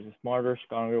if that person's smarter,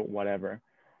 stronger, whatever.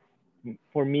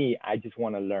 For me, I just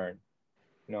want to learn,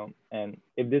 and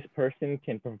if this person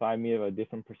can provide me with a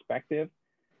different perspective,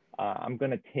 I'm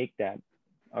gonna take that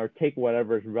or take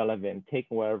whatever is relevant, take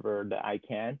whatever that I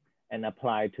can and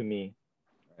apply it to me,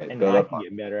 right. and Build I up can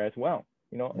get better as well.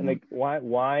 And on. like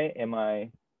why am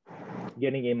I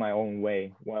getting in my own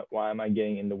way? Why am I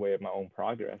getting in the way of my own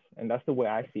progress? And that's the way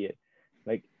I see it.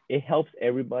 Like it helps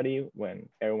everybody when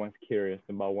everyone's curious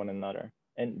about one another.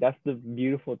 And that's the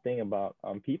beautiful thing about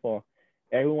people.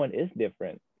 Everyone is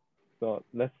different. So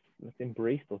let's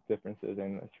embrace those differences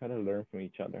and let's try to learn from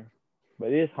each other.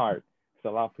 But it is hard because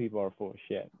a lot of people are full of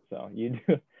shit. So you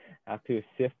do have to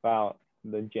sift out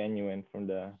the genuine from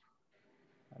the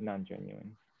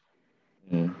non-genuine.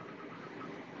 Mhm.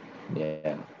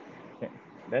 Yeah. Okay,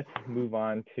 let's move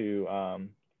on to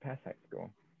past high school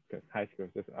because high school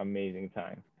is just an amazing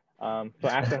time. So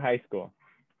after high school,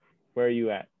 where are you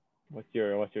at? What's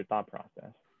your thought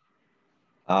process?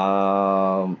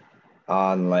 Um,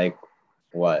 on like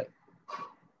what?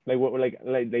 Like what like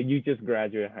you just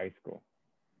graduated high school.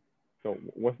 So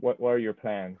what are your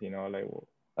plans? Like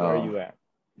where are Oh, you at?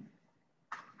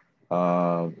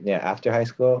 yeah. After high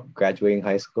school, graduating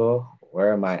high school.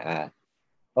 where am I at?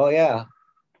 Oh yeah,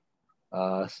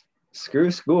 uh,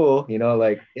 screw school.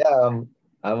 Like yeah,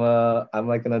 I'm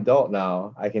like an adult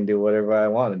now. I can do whatever I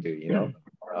want to do.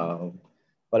 Um,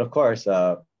 but of course,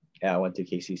 yeah, I went to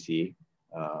KCC.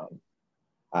 Um,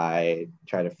 I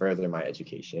try to further my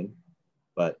education,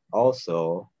 but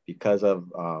also because of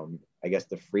I guess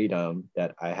the freedom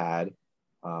that I had,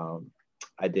 um,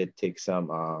 I did take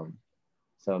some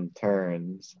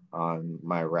turns on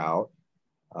my route.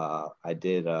 I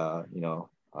did I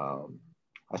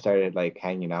started like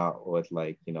hanging out with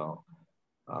like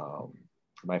um,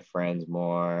 my friends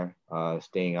more,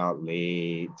 staying out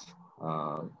late,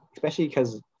 especially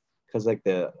because like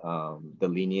the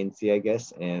leniency I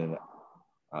guess in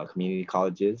community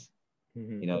colleges,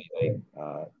 Mm-hmm.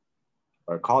 like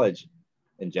or college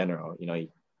in general.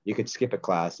 You could skip a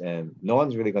class and no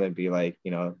one's really gonna be like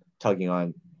tugging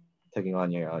on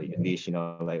your leash.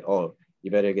 Like, oh,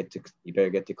 you better get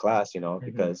to class. Mm-hmm.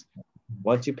 Because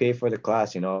once you pay for the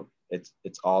class,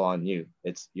 it's all on you.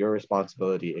 It's your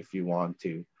responsibility if you want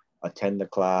to attend the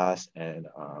class and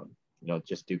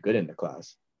just do good in the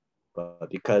class. But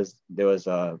because there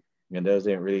wasn't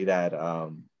really that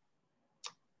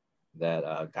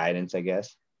guidance, I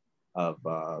guess, of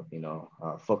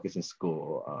focus in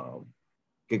school,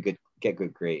 get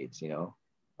good grades.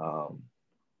 Um,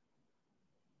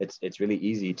 it's really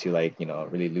easy to like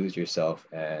really lose yourself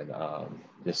and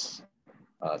just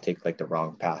take like the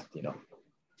wrong path.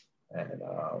 And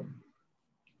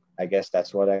I guess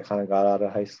that's what I kind of got out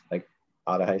of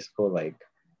high school. Like,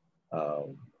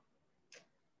 um,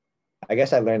 I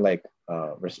guess I learned like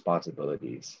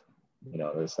responsibilities.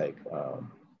 It's like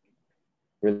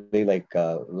really like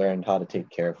learned how to take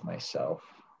care of myself.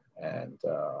 And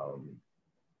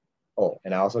oh,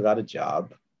 and I also got a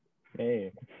job.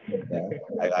 Hey. Yeah,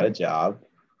 I got a job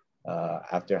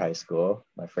after high school.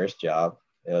 My first job.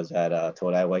 It was at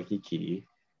Todai Waikiki.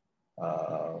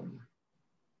 Um,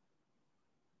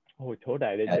 Oh,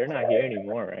 Todai, at, they're not here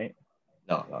anymore, right?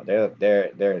 no,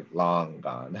 they're long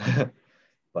gone.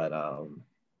 But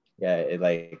yeah,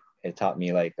 it taught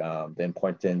me like the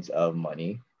importance of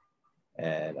money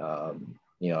and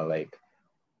like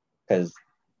because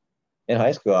in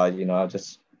high school I'll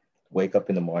just wake up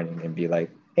in the morning and be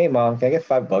like, hey mom, can I get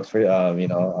 $5 for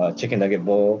a chicken nugget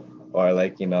bowl or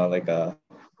like like a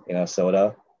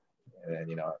soda, and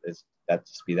then it's that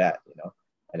just be that.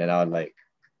 And then I would like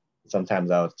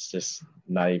sometimes I would just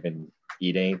not even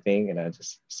eat anything and I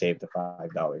just save the $5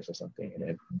 or something and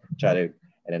then try to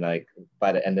and then like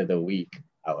by the end of the week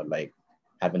I would like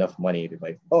have enough money to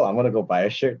like, oh, I'm gonna go buy a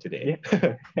shirt today.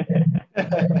 Yeah.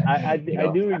 I you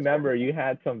know do remember you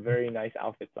had some very nice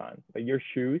outfits on, like your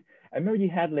shoes. I remember you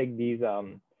had like these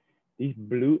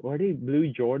blue, were they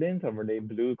blue Jordans or were they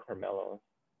blue Carmelos?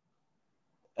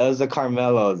 it was the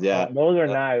Carmelos, Oh, yeah. those are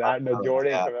The nice. The Carmelos,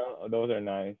 Jordan yeah, Carmelo, oh, those are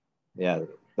nice. yeah,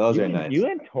 those are nice. You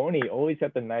and Tony always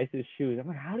have the nicest shoes. I'm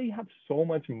like, how do you have so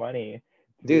much money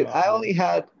to Dude, I only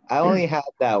had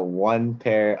that one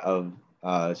pair of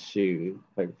shoes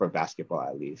like for basketball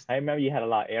at least. I remember you had a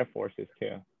lot of Air Forces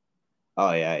too.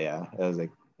 Oh yeah, yeah. It was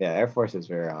like, yeah, Air Forces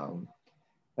were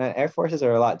man, Air Forces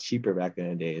are a lot cheaper back in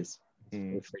the days.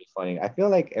 Mm. It's pretty funny. I feel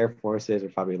like Air Forces were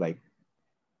probably like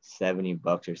 $70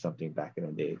 or something back in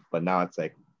the day, but now it's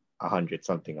like 100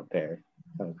 something a pair.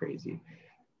 Kind of crazy.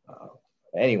 Uh,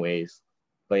 anyways,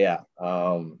 but yeah.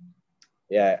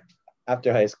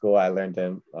 After high school, I learned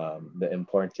the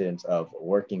importance of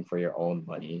working for your own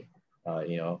money.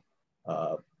 You know,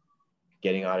 uh,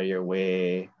 getting out of your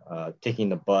way, taking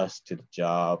the bus to the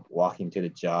job, walking to the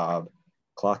job,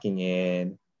 clocking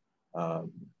in,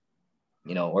 um,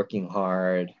 working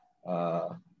hard.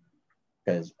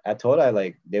 Because at Toda,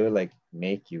 like they would like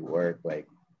make you work. Like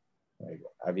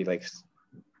I'd be like,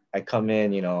 I come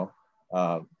in,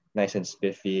 nice and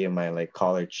spiffy in my like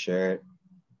collared shirt,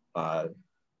 uh,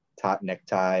 top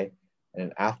necktie,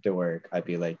 and after work I'd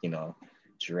be like,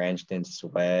 drenched in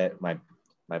sweat. My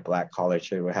black collared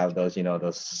shirt would have those,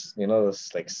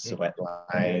 those like sweat Yeah,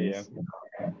 yeah. lines,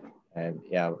 and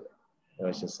yeah, it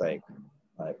was just like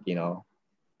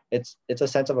it's a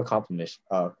sense of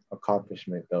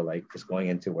accomplishment though, like just going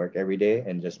into work every day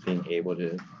and just being able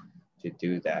to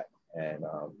do that, and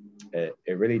it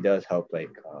really does help like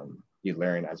you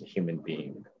learn as a human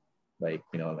being, like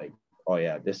like, oh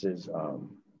yeah, this is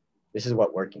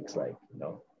what working's like,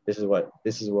 this is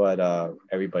what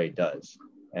everybody does,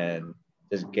 and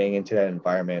just getting into that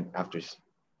environment after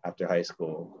high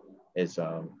school is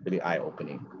really eye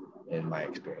opening in my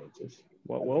experiences.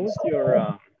 What was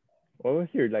what was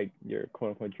your like your quote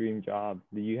unquote dream job?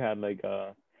 Do you have like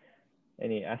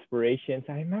any aspirations?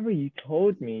 I remember you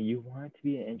told me you wanted to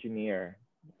be an engineer.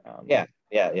 Um,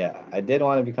 Yeah. I did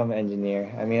want to become an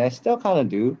engineer. I mean, I still kind of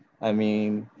do. I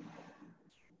mean,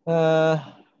 uh,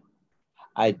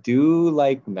 I do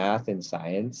like math and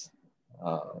science.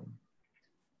 Um,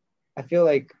 I feel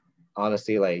like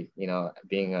honestly, like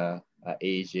being a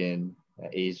Asian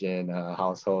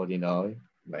household,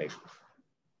 like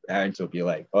parents will be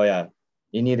like, oh yeah,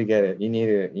 you need to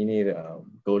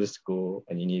go to school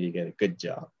and you need to get a good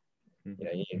job. mhm.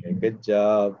 You need to get a good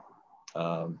job,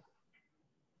 um,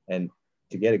 and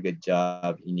to get a good job,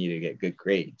 you need to get good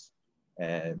grades.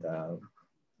 And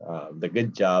the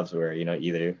good jobs were,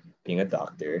 either being a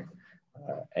doctor,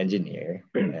 engineer,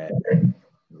 and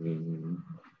mm,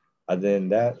 other than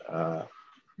that,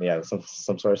 yeah,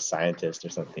 some sort of scientist or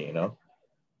something,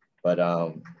 But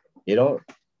you don't,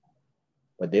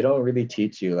 but they don't really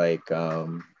teach you like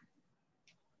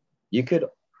you could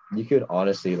you could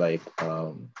honestly like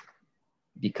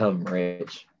become rich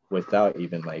without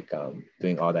even like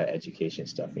doing all that education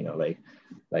stuff,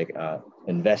 like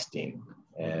investing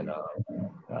and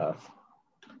Mhm.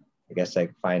 I guess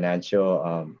like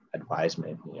financial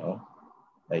advisement,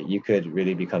 like you could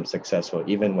really become successful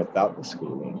even without the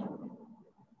schooling.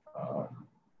 Um,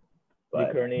 Do you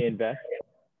but currently invest?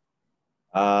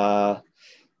 uh,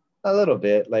 a little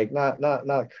bit, like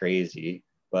not crazy,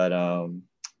 but I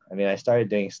mean, I started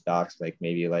doing stocks like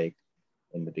maybe like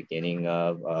in the beginning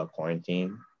of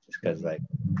quarantine, just because Mhm. like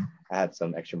I had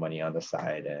some extra money on the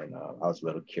side and I was a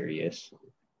little curious.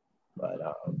 But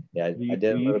yeah, I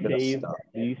did a little bit of stuff.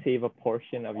 Do you save a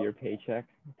portion of your paycheck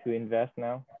to invest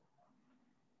now?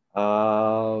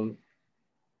 Um,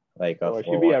 like a Oh, it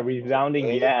should be a 401k. resounding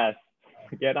yes.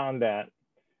 Get on that.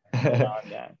 Get on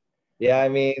that. Yeah, I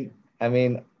mean,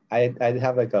 I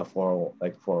have like a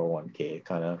 401k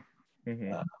kind of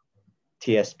Mhm. uh,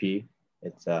 TSP.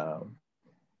 It's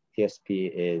TSP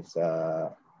is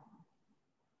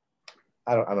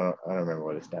I don't remember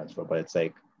what it stands for, but it's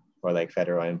like for like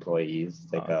federal employees.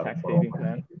 It's like a Tax saving 401k.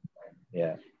 plan.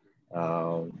 Yeah.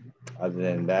 Other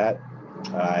than that,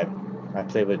 I I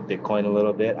play with Bitcoin a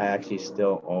little bit. I actually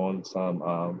still own some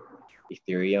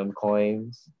Ethereum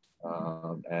coins,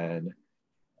 and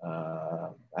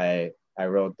I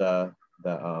wrote the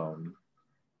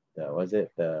was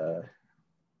it the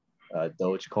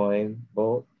Dogecoin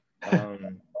bolt.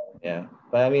 Um, Yeah,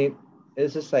 but I mean,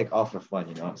 it's just like all for fun,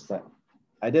 It's like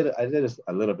I did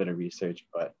a little bit of research,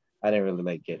 but I didn't really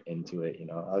like get into it.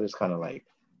 I was just kind of like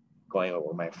going with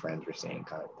what my friends were saying,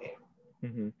 kind of thing.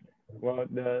 mhm. Well,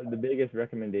 the biggest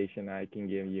recommendation I can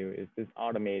give you is just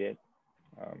automate it.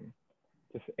 Um,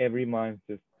 just every month,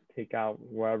 just take out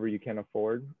wherever you can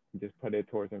afford, just put it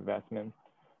towards investments.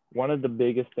 One of the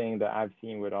biggest thing that I've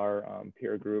seen with our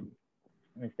peer group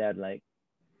is that like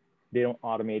they don't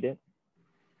automate it,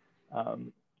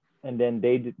 um, and then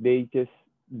they just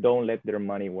don't let their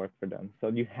money work for them. So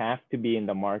you have to be in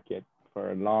the market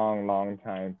for a long, long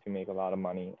time to make a lot of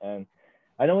money. And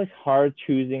I know it's hard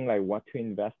choosing like what to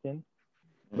invest in,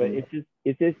 but Hmm.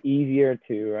 it's just easier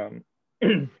to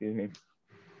excuse me,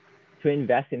 to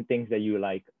invest in things that you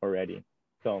like already.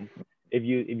 So if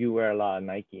you wear a lot of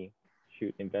Nike,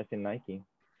 shoot, invest in Nike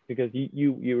because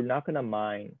you're not gonna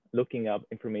mind looking up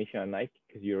information on Nike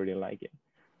because you already like it.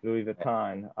 Louis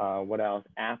Vuitton, what else?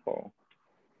 Apple,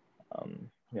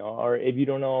 or if you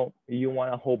don't know, you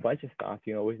want a whole bunch of stocks,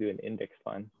 you can always do an index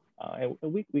fund. And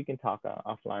we can talk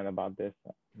offline about this.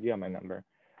 You have my number.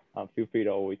 Feel free to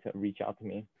always reach out to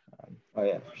me. Um, Oh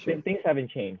yeah, for sure. things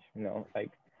haven't changed,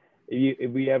 like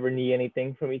if we ever need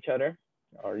anything from each other,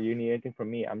 or you need anything from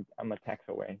me, I'm a text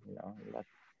away. And that's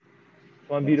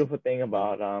one Yes. beautiful thing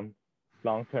about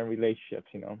long-term relationships.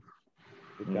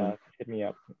 Just Hmm. hit me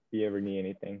up if you ever need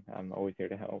anything. I'm always here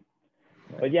to help.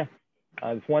 But Right. yeah,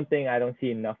 it's one thing I don't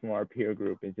see enough from our peer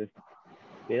group is just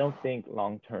they don't think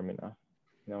long-term enough.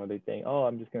 They think, oh,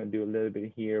 I'm just gonna do a little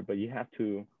bit here, but you have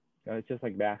to. It's just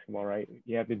like basketball, right?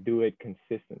 You have to do it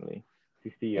consistently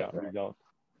to see Right. results.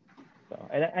 So,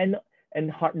 and I know,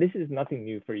 and this is nothing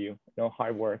new for you.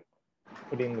 Hard work,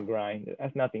 put in the grind.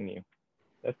 That's nothing new.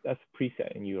 That's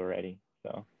preset in you already.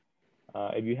 So,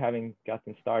 if you haven't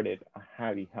gotten started, I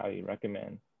highly, highly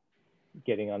recommend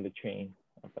getting on the train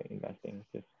of like investing.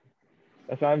 Just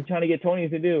that's what I'm trying to get Tony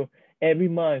to do every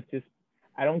month. Just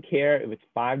I don't care if it's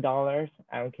 $5.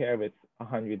 I don't care if it's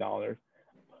 $100.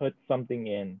 Put something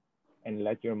in and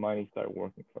let your money start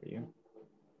working for you.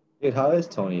 Dude, how is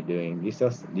Tony doing? Do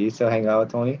you still hang out with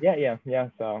Tony? Yeah, yeah, yeah.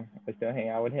 So I still hang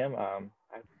out with him. I'm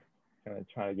gonna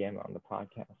try to get him on the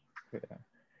podcast. Yeah,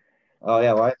 Oh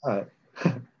yeah, why not?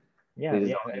 yeah, It is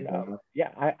yeah, always and uh,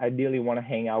 yeah. I ideally want to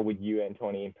hang out with you and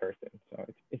Tony in person. So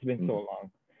it's been so mm,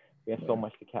 long. We have so yeah.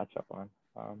 much to catch up on.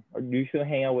 Or do you still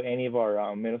hang out with any of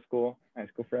our middle school, high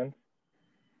school friends?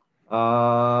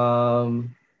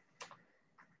 Um,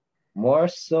 More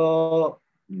so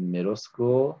middle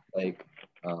school. Like,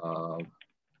 um,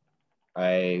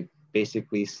 I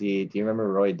basically see. Do you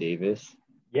remember Roy Davis?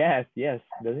 Yes, yes.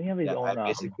 Doesn't he have his Yeah, I own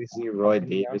basically see Roy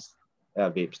company now? Davis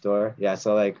vape store. Yeah,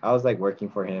 so like I was like working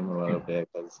for him a little bit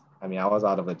because I mean I was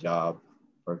out of a job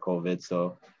for COVID,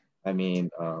 so I mean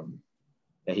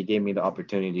yeah, he gave me the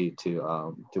opportunity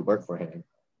to work for him,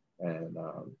 and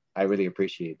I really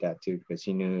appreciate that too because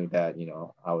he knew that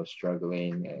I was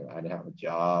struggling and I didn't have a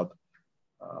job,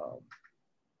 um,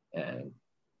 and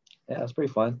yeah, it was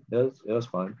pretty fun. It was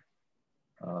fun.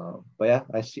 But yeah,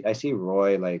 I see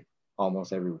Roy like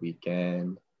almost every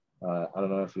weekend. I don't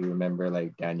know if you remember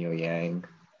like Daniel Yang.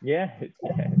 Yes,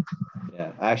 yes.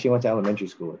 Yeah, I actually went to elementary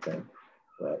school with him.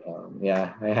 But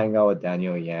yeah, I hang out with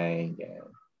Daniel Yang, and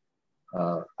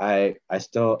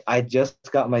I just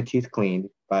got my teeth cleaned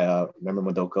by remember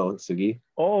Modoko Sugi?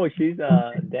 Oh, she's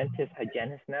a dentist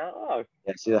hygienist now. Oh,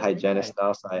 Yeah, she's a very hygienist nice.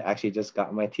 now, so I actually just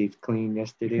got my teeth cleaned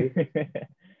yesterday.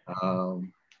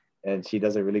 Um, and she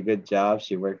does a really good job.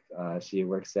 She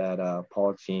works at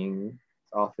Paul Ching's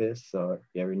office. So if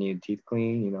you ever need teeth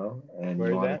clean, and Where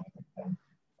you is want that?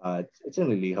 to, it's in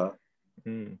Liliha.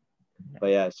 Mm.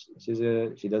 But yeah,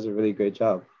 she does a really great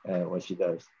job at what she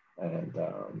does. And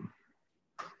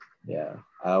yeah,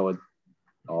 I would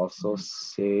also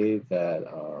say that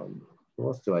who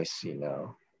else do I see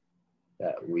now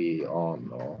that we all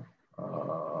know?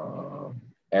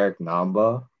 Eric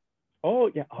Namba. Oh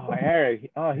yeah. Oh,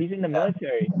 Eric. Oh, he's in the Yeah,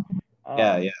 military.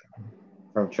 yeah, Oh, yeah.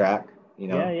 From track,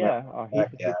 yeah, right? yeah. Oh,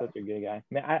 Track, yeah. he's such a good guy.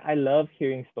 Man, I love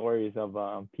hearing stories of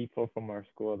people from our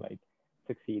school like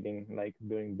succeeding, like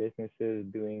doing businesses,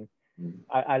 doing. Mm.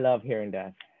 I love hearing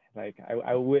that. Like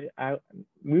I would I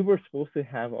we were supposed to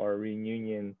have our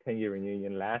reunion, 10-year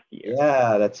reunion last year.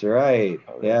 Yeah, that's right.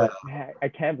 Yeah, But man, I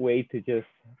can't wait to just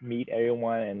meet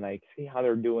everyone and like see how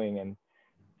they're doing and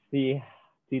see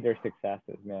see their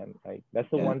successes, man. Like that's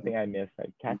the yeah. one thing I miss,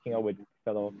 like catching up with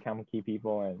fellow Kamaki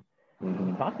people and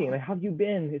Hmm. talking. Like, how have you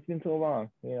been? It's been so long.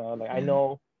 Like I Yeah.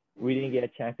 know we didn't get a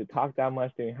chance to talk that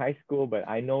much during high school, but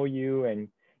I know you and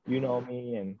you know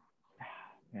me, and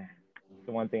yeah, it's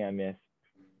the one thing I miss.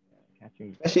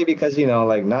 Catching. Especially because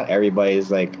like not everybody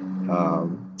is like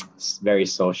very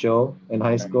social in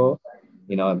high Right. school.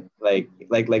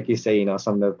 Like you say,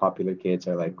 some of the popular kids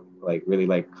are like really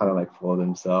like kind of like full of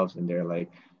themselves and they're like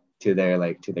to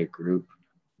their group,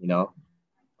 you know.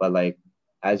 But like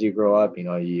as you grow up,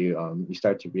 you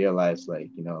start to realize like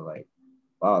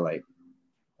wow, like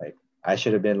I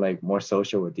should have been like more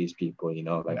social with these people,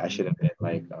 like I Mm-hmm. should have been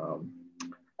like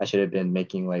I should have been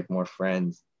making like more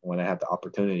friends when I had the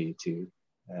opportunity to.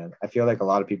 And I feel like a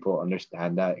lot of people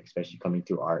understand that, especially coming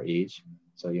to our age.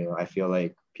 So, I feel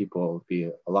like people will be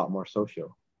a lot more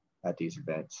social at these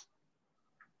events.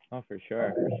 Oh, for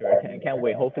sure, for sure. I can't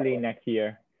wait. Hopefully next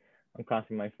year. I'm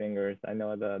crossing my fingers. I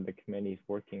know the committee is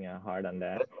working hard on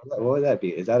that. What would that be?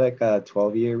 Is that like a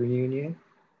 12-year reunion?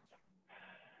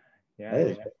 Yeah, That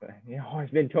I is. guess.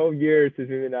 It's been 12 years since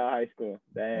we've been out of high school.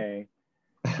 Dang,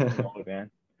 getting old, man.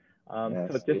 Yeah,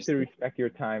 So just to seriously. respect your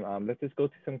time, let's just go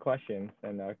to some questions,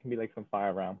 and it can be like some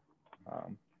fire round.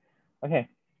 Okay,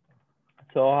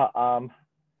 so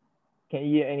can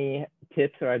you give any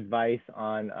tips or advice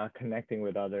on connecting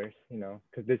with others?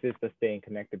 Because this is the Staying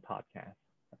Connected podcast.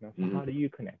 So how do Mhm. you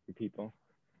connect with people?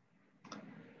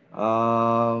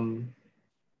 Um,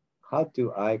 how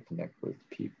do I connect with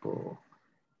people?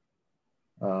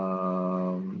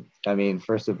 I mean,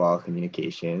 first of all,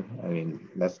 communication. I mean,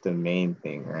 that's the main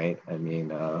thing, right? I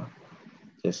mean,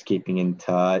 just keeping in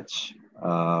touch,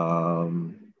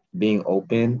 being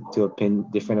open to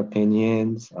different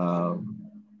opinions.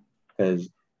 Because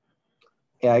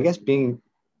yeah, I guess being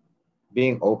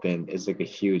open is like a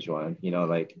huge one.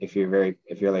 If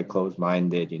you're like closed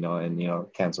minded,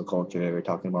 and cancel culture that we were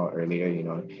talking about earlier,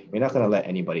 you're not gonna let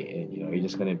anybody in. You're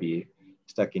just gonna be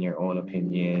stuck in your own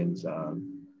opinions,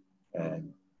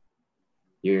 and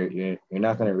you're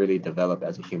not gonna really develop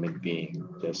as a human being.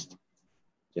 Just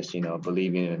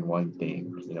believing in one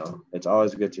thing. It's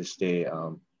always good to stay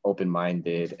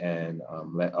open-minded and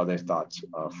let other thoughts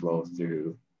flow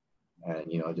through,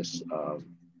 and just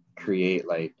create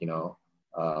like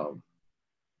um,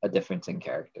 a difference in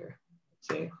character. I'd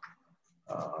say.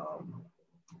 Um,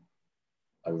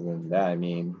 Other than that, I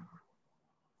mean,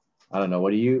 I don't know.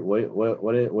 What do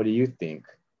you think?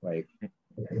 Like,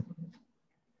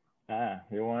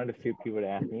 You're one of the few people to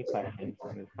ask me questions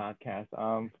in this podcast.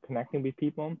 Connecting with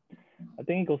people, I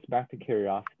think it goes back to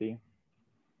curiosity.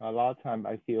 A lot of times,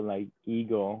 I feel like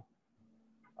ego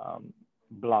um,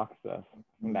 blocks us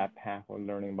from that path of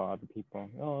learning about other people.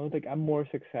 Oh, like I'm more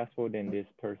successful than this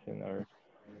person, or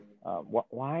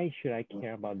why should I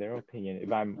care about their opinion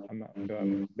if I'm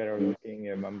better looking,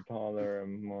 if I'm taller,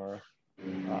 I'm more,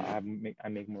 I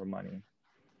make more money.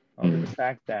 The Mm.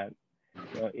 fact that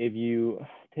if you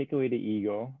take away the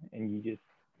ego and you just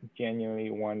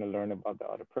genuinely want to learn about the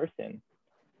other person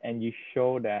and you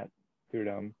show that to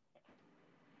them,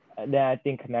 then I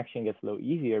think connection gets a little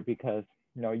easier because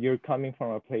you're coming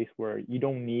from a place where you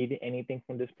don't need anything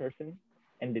from this person,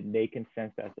 and that they can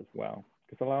sense that as well.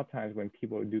 Because a lot of times when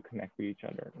people do connect with each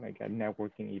other, like at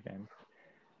networking events,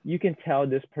 you can tell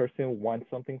this person wants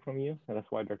something from you, and that's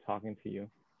why they're talking to you.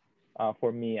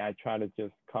 For me, I try to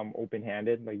just come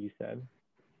open-handed, like you said,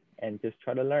 and just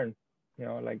try to learn.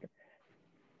 Like,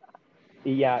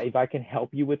 yeah, if I can help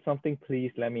you with something,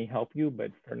 please let me help you.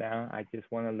 But for now, I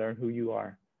just want to learn who you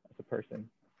are as a person.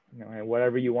 And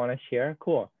whatever you want to share,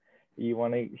 cool. You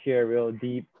want to share real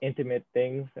deep, intimate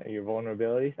things, your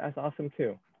vulnerabilities, that's awesome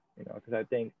too. Because I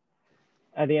think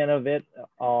at the end of it,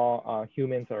 all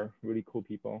humans are really cool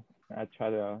people. I try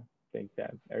to think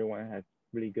that everyone has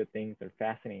really good things or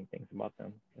fascinating things about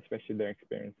them, especially their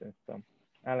experiences. So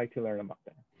I like to learn about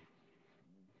that.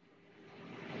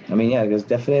 I mean, yeah, there's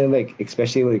definitely like,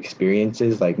 especially with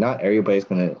experiences, like not everybody's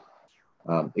gonna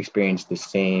experience the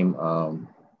same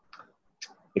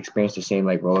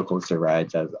like roller coaster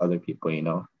rides as other people,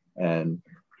 and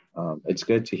it's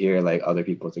good to hear like other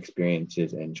people's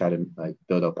experiences and try to like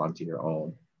build up onto your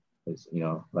own. Because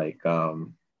like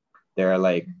there are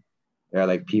like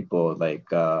people like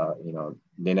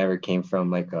they never came from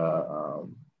like a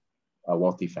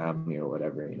wealthy family or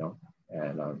whatever,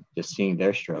 and just seeing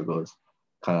their struggles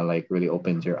kind of like really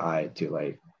opens your eye to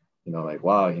like like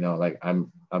wow, like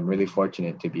I'm really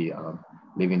fortunate to be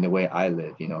living the way I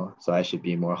live, so I should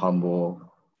be more humble,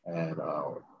 and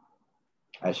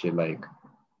I should like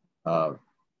uh,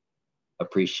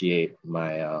 appreciate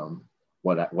my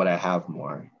what I have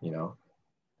more,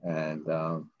 and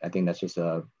I think that's just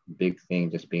a big thing,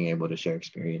 just being able to share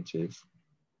experiences.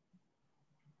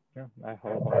 Yeah, I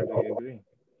wholeheartedly agree.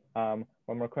 One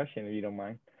more question, if you don't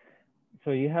mind.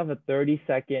 So you have a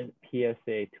 30-second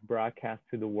PSA to broadcast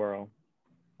to the world.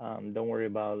 Don't worry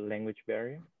about language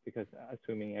barrier because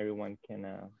assuming everyone can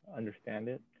understand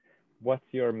it. What's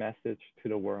your message to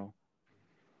the world?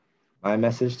 My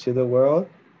message to the world.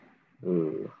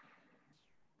 Ooh,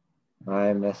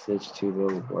 my message to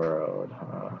the world.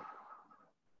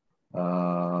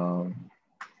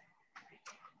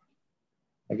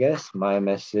 I guess my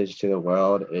message to the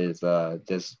world is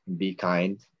just be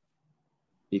kind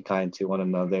to one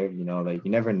another. Like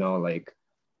you never know like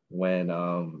when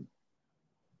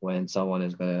someone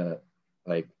is gonna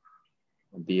like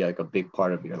be like a big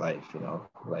part of your life.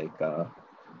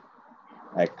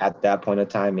 Like at that point of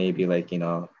time, maybe like he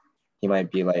might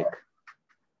be like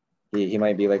he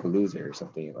might be like a loser or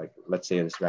something. Like let's say this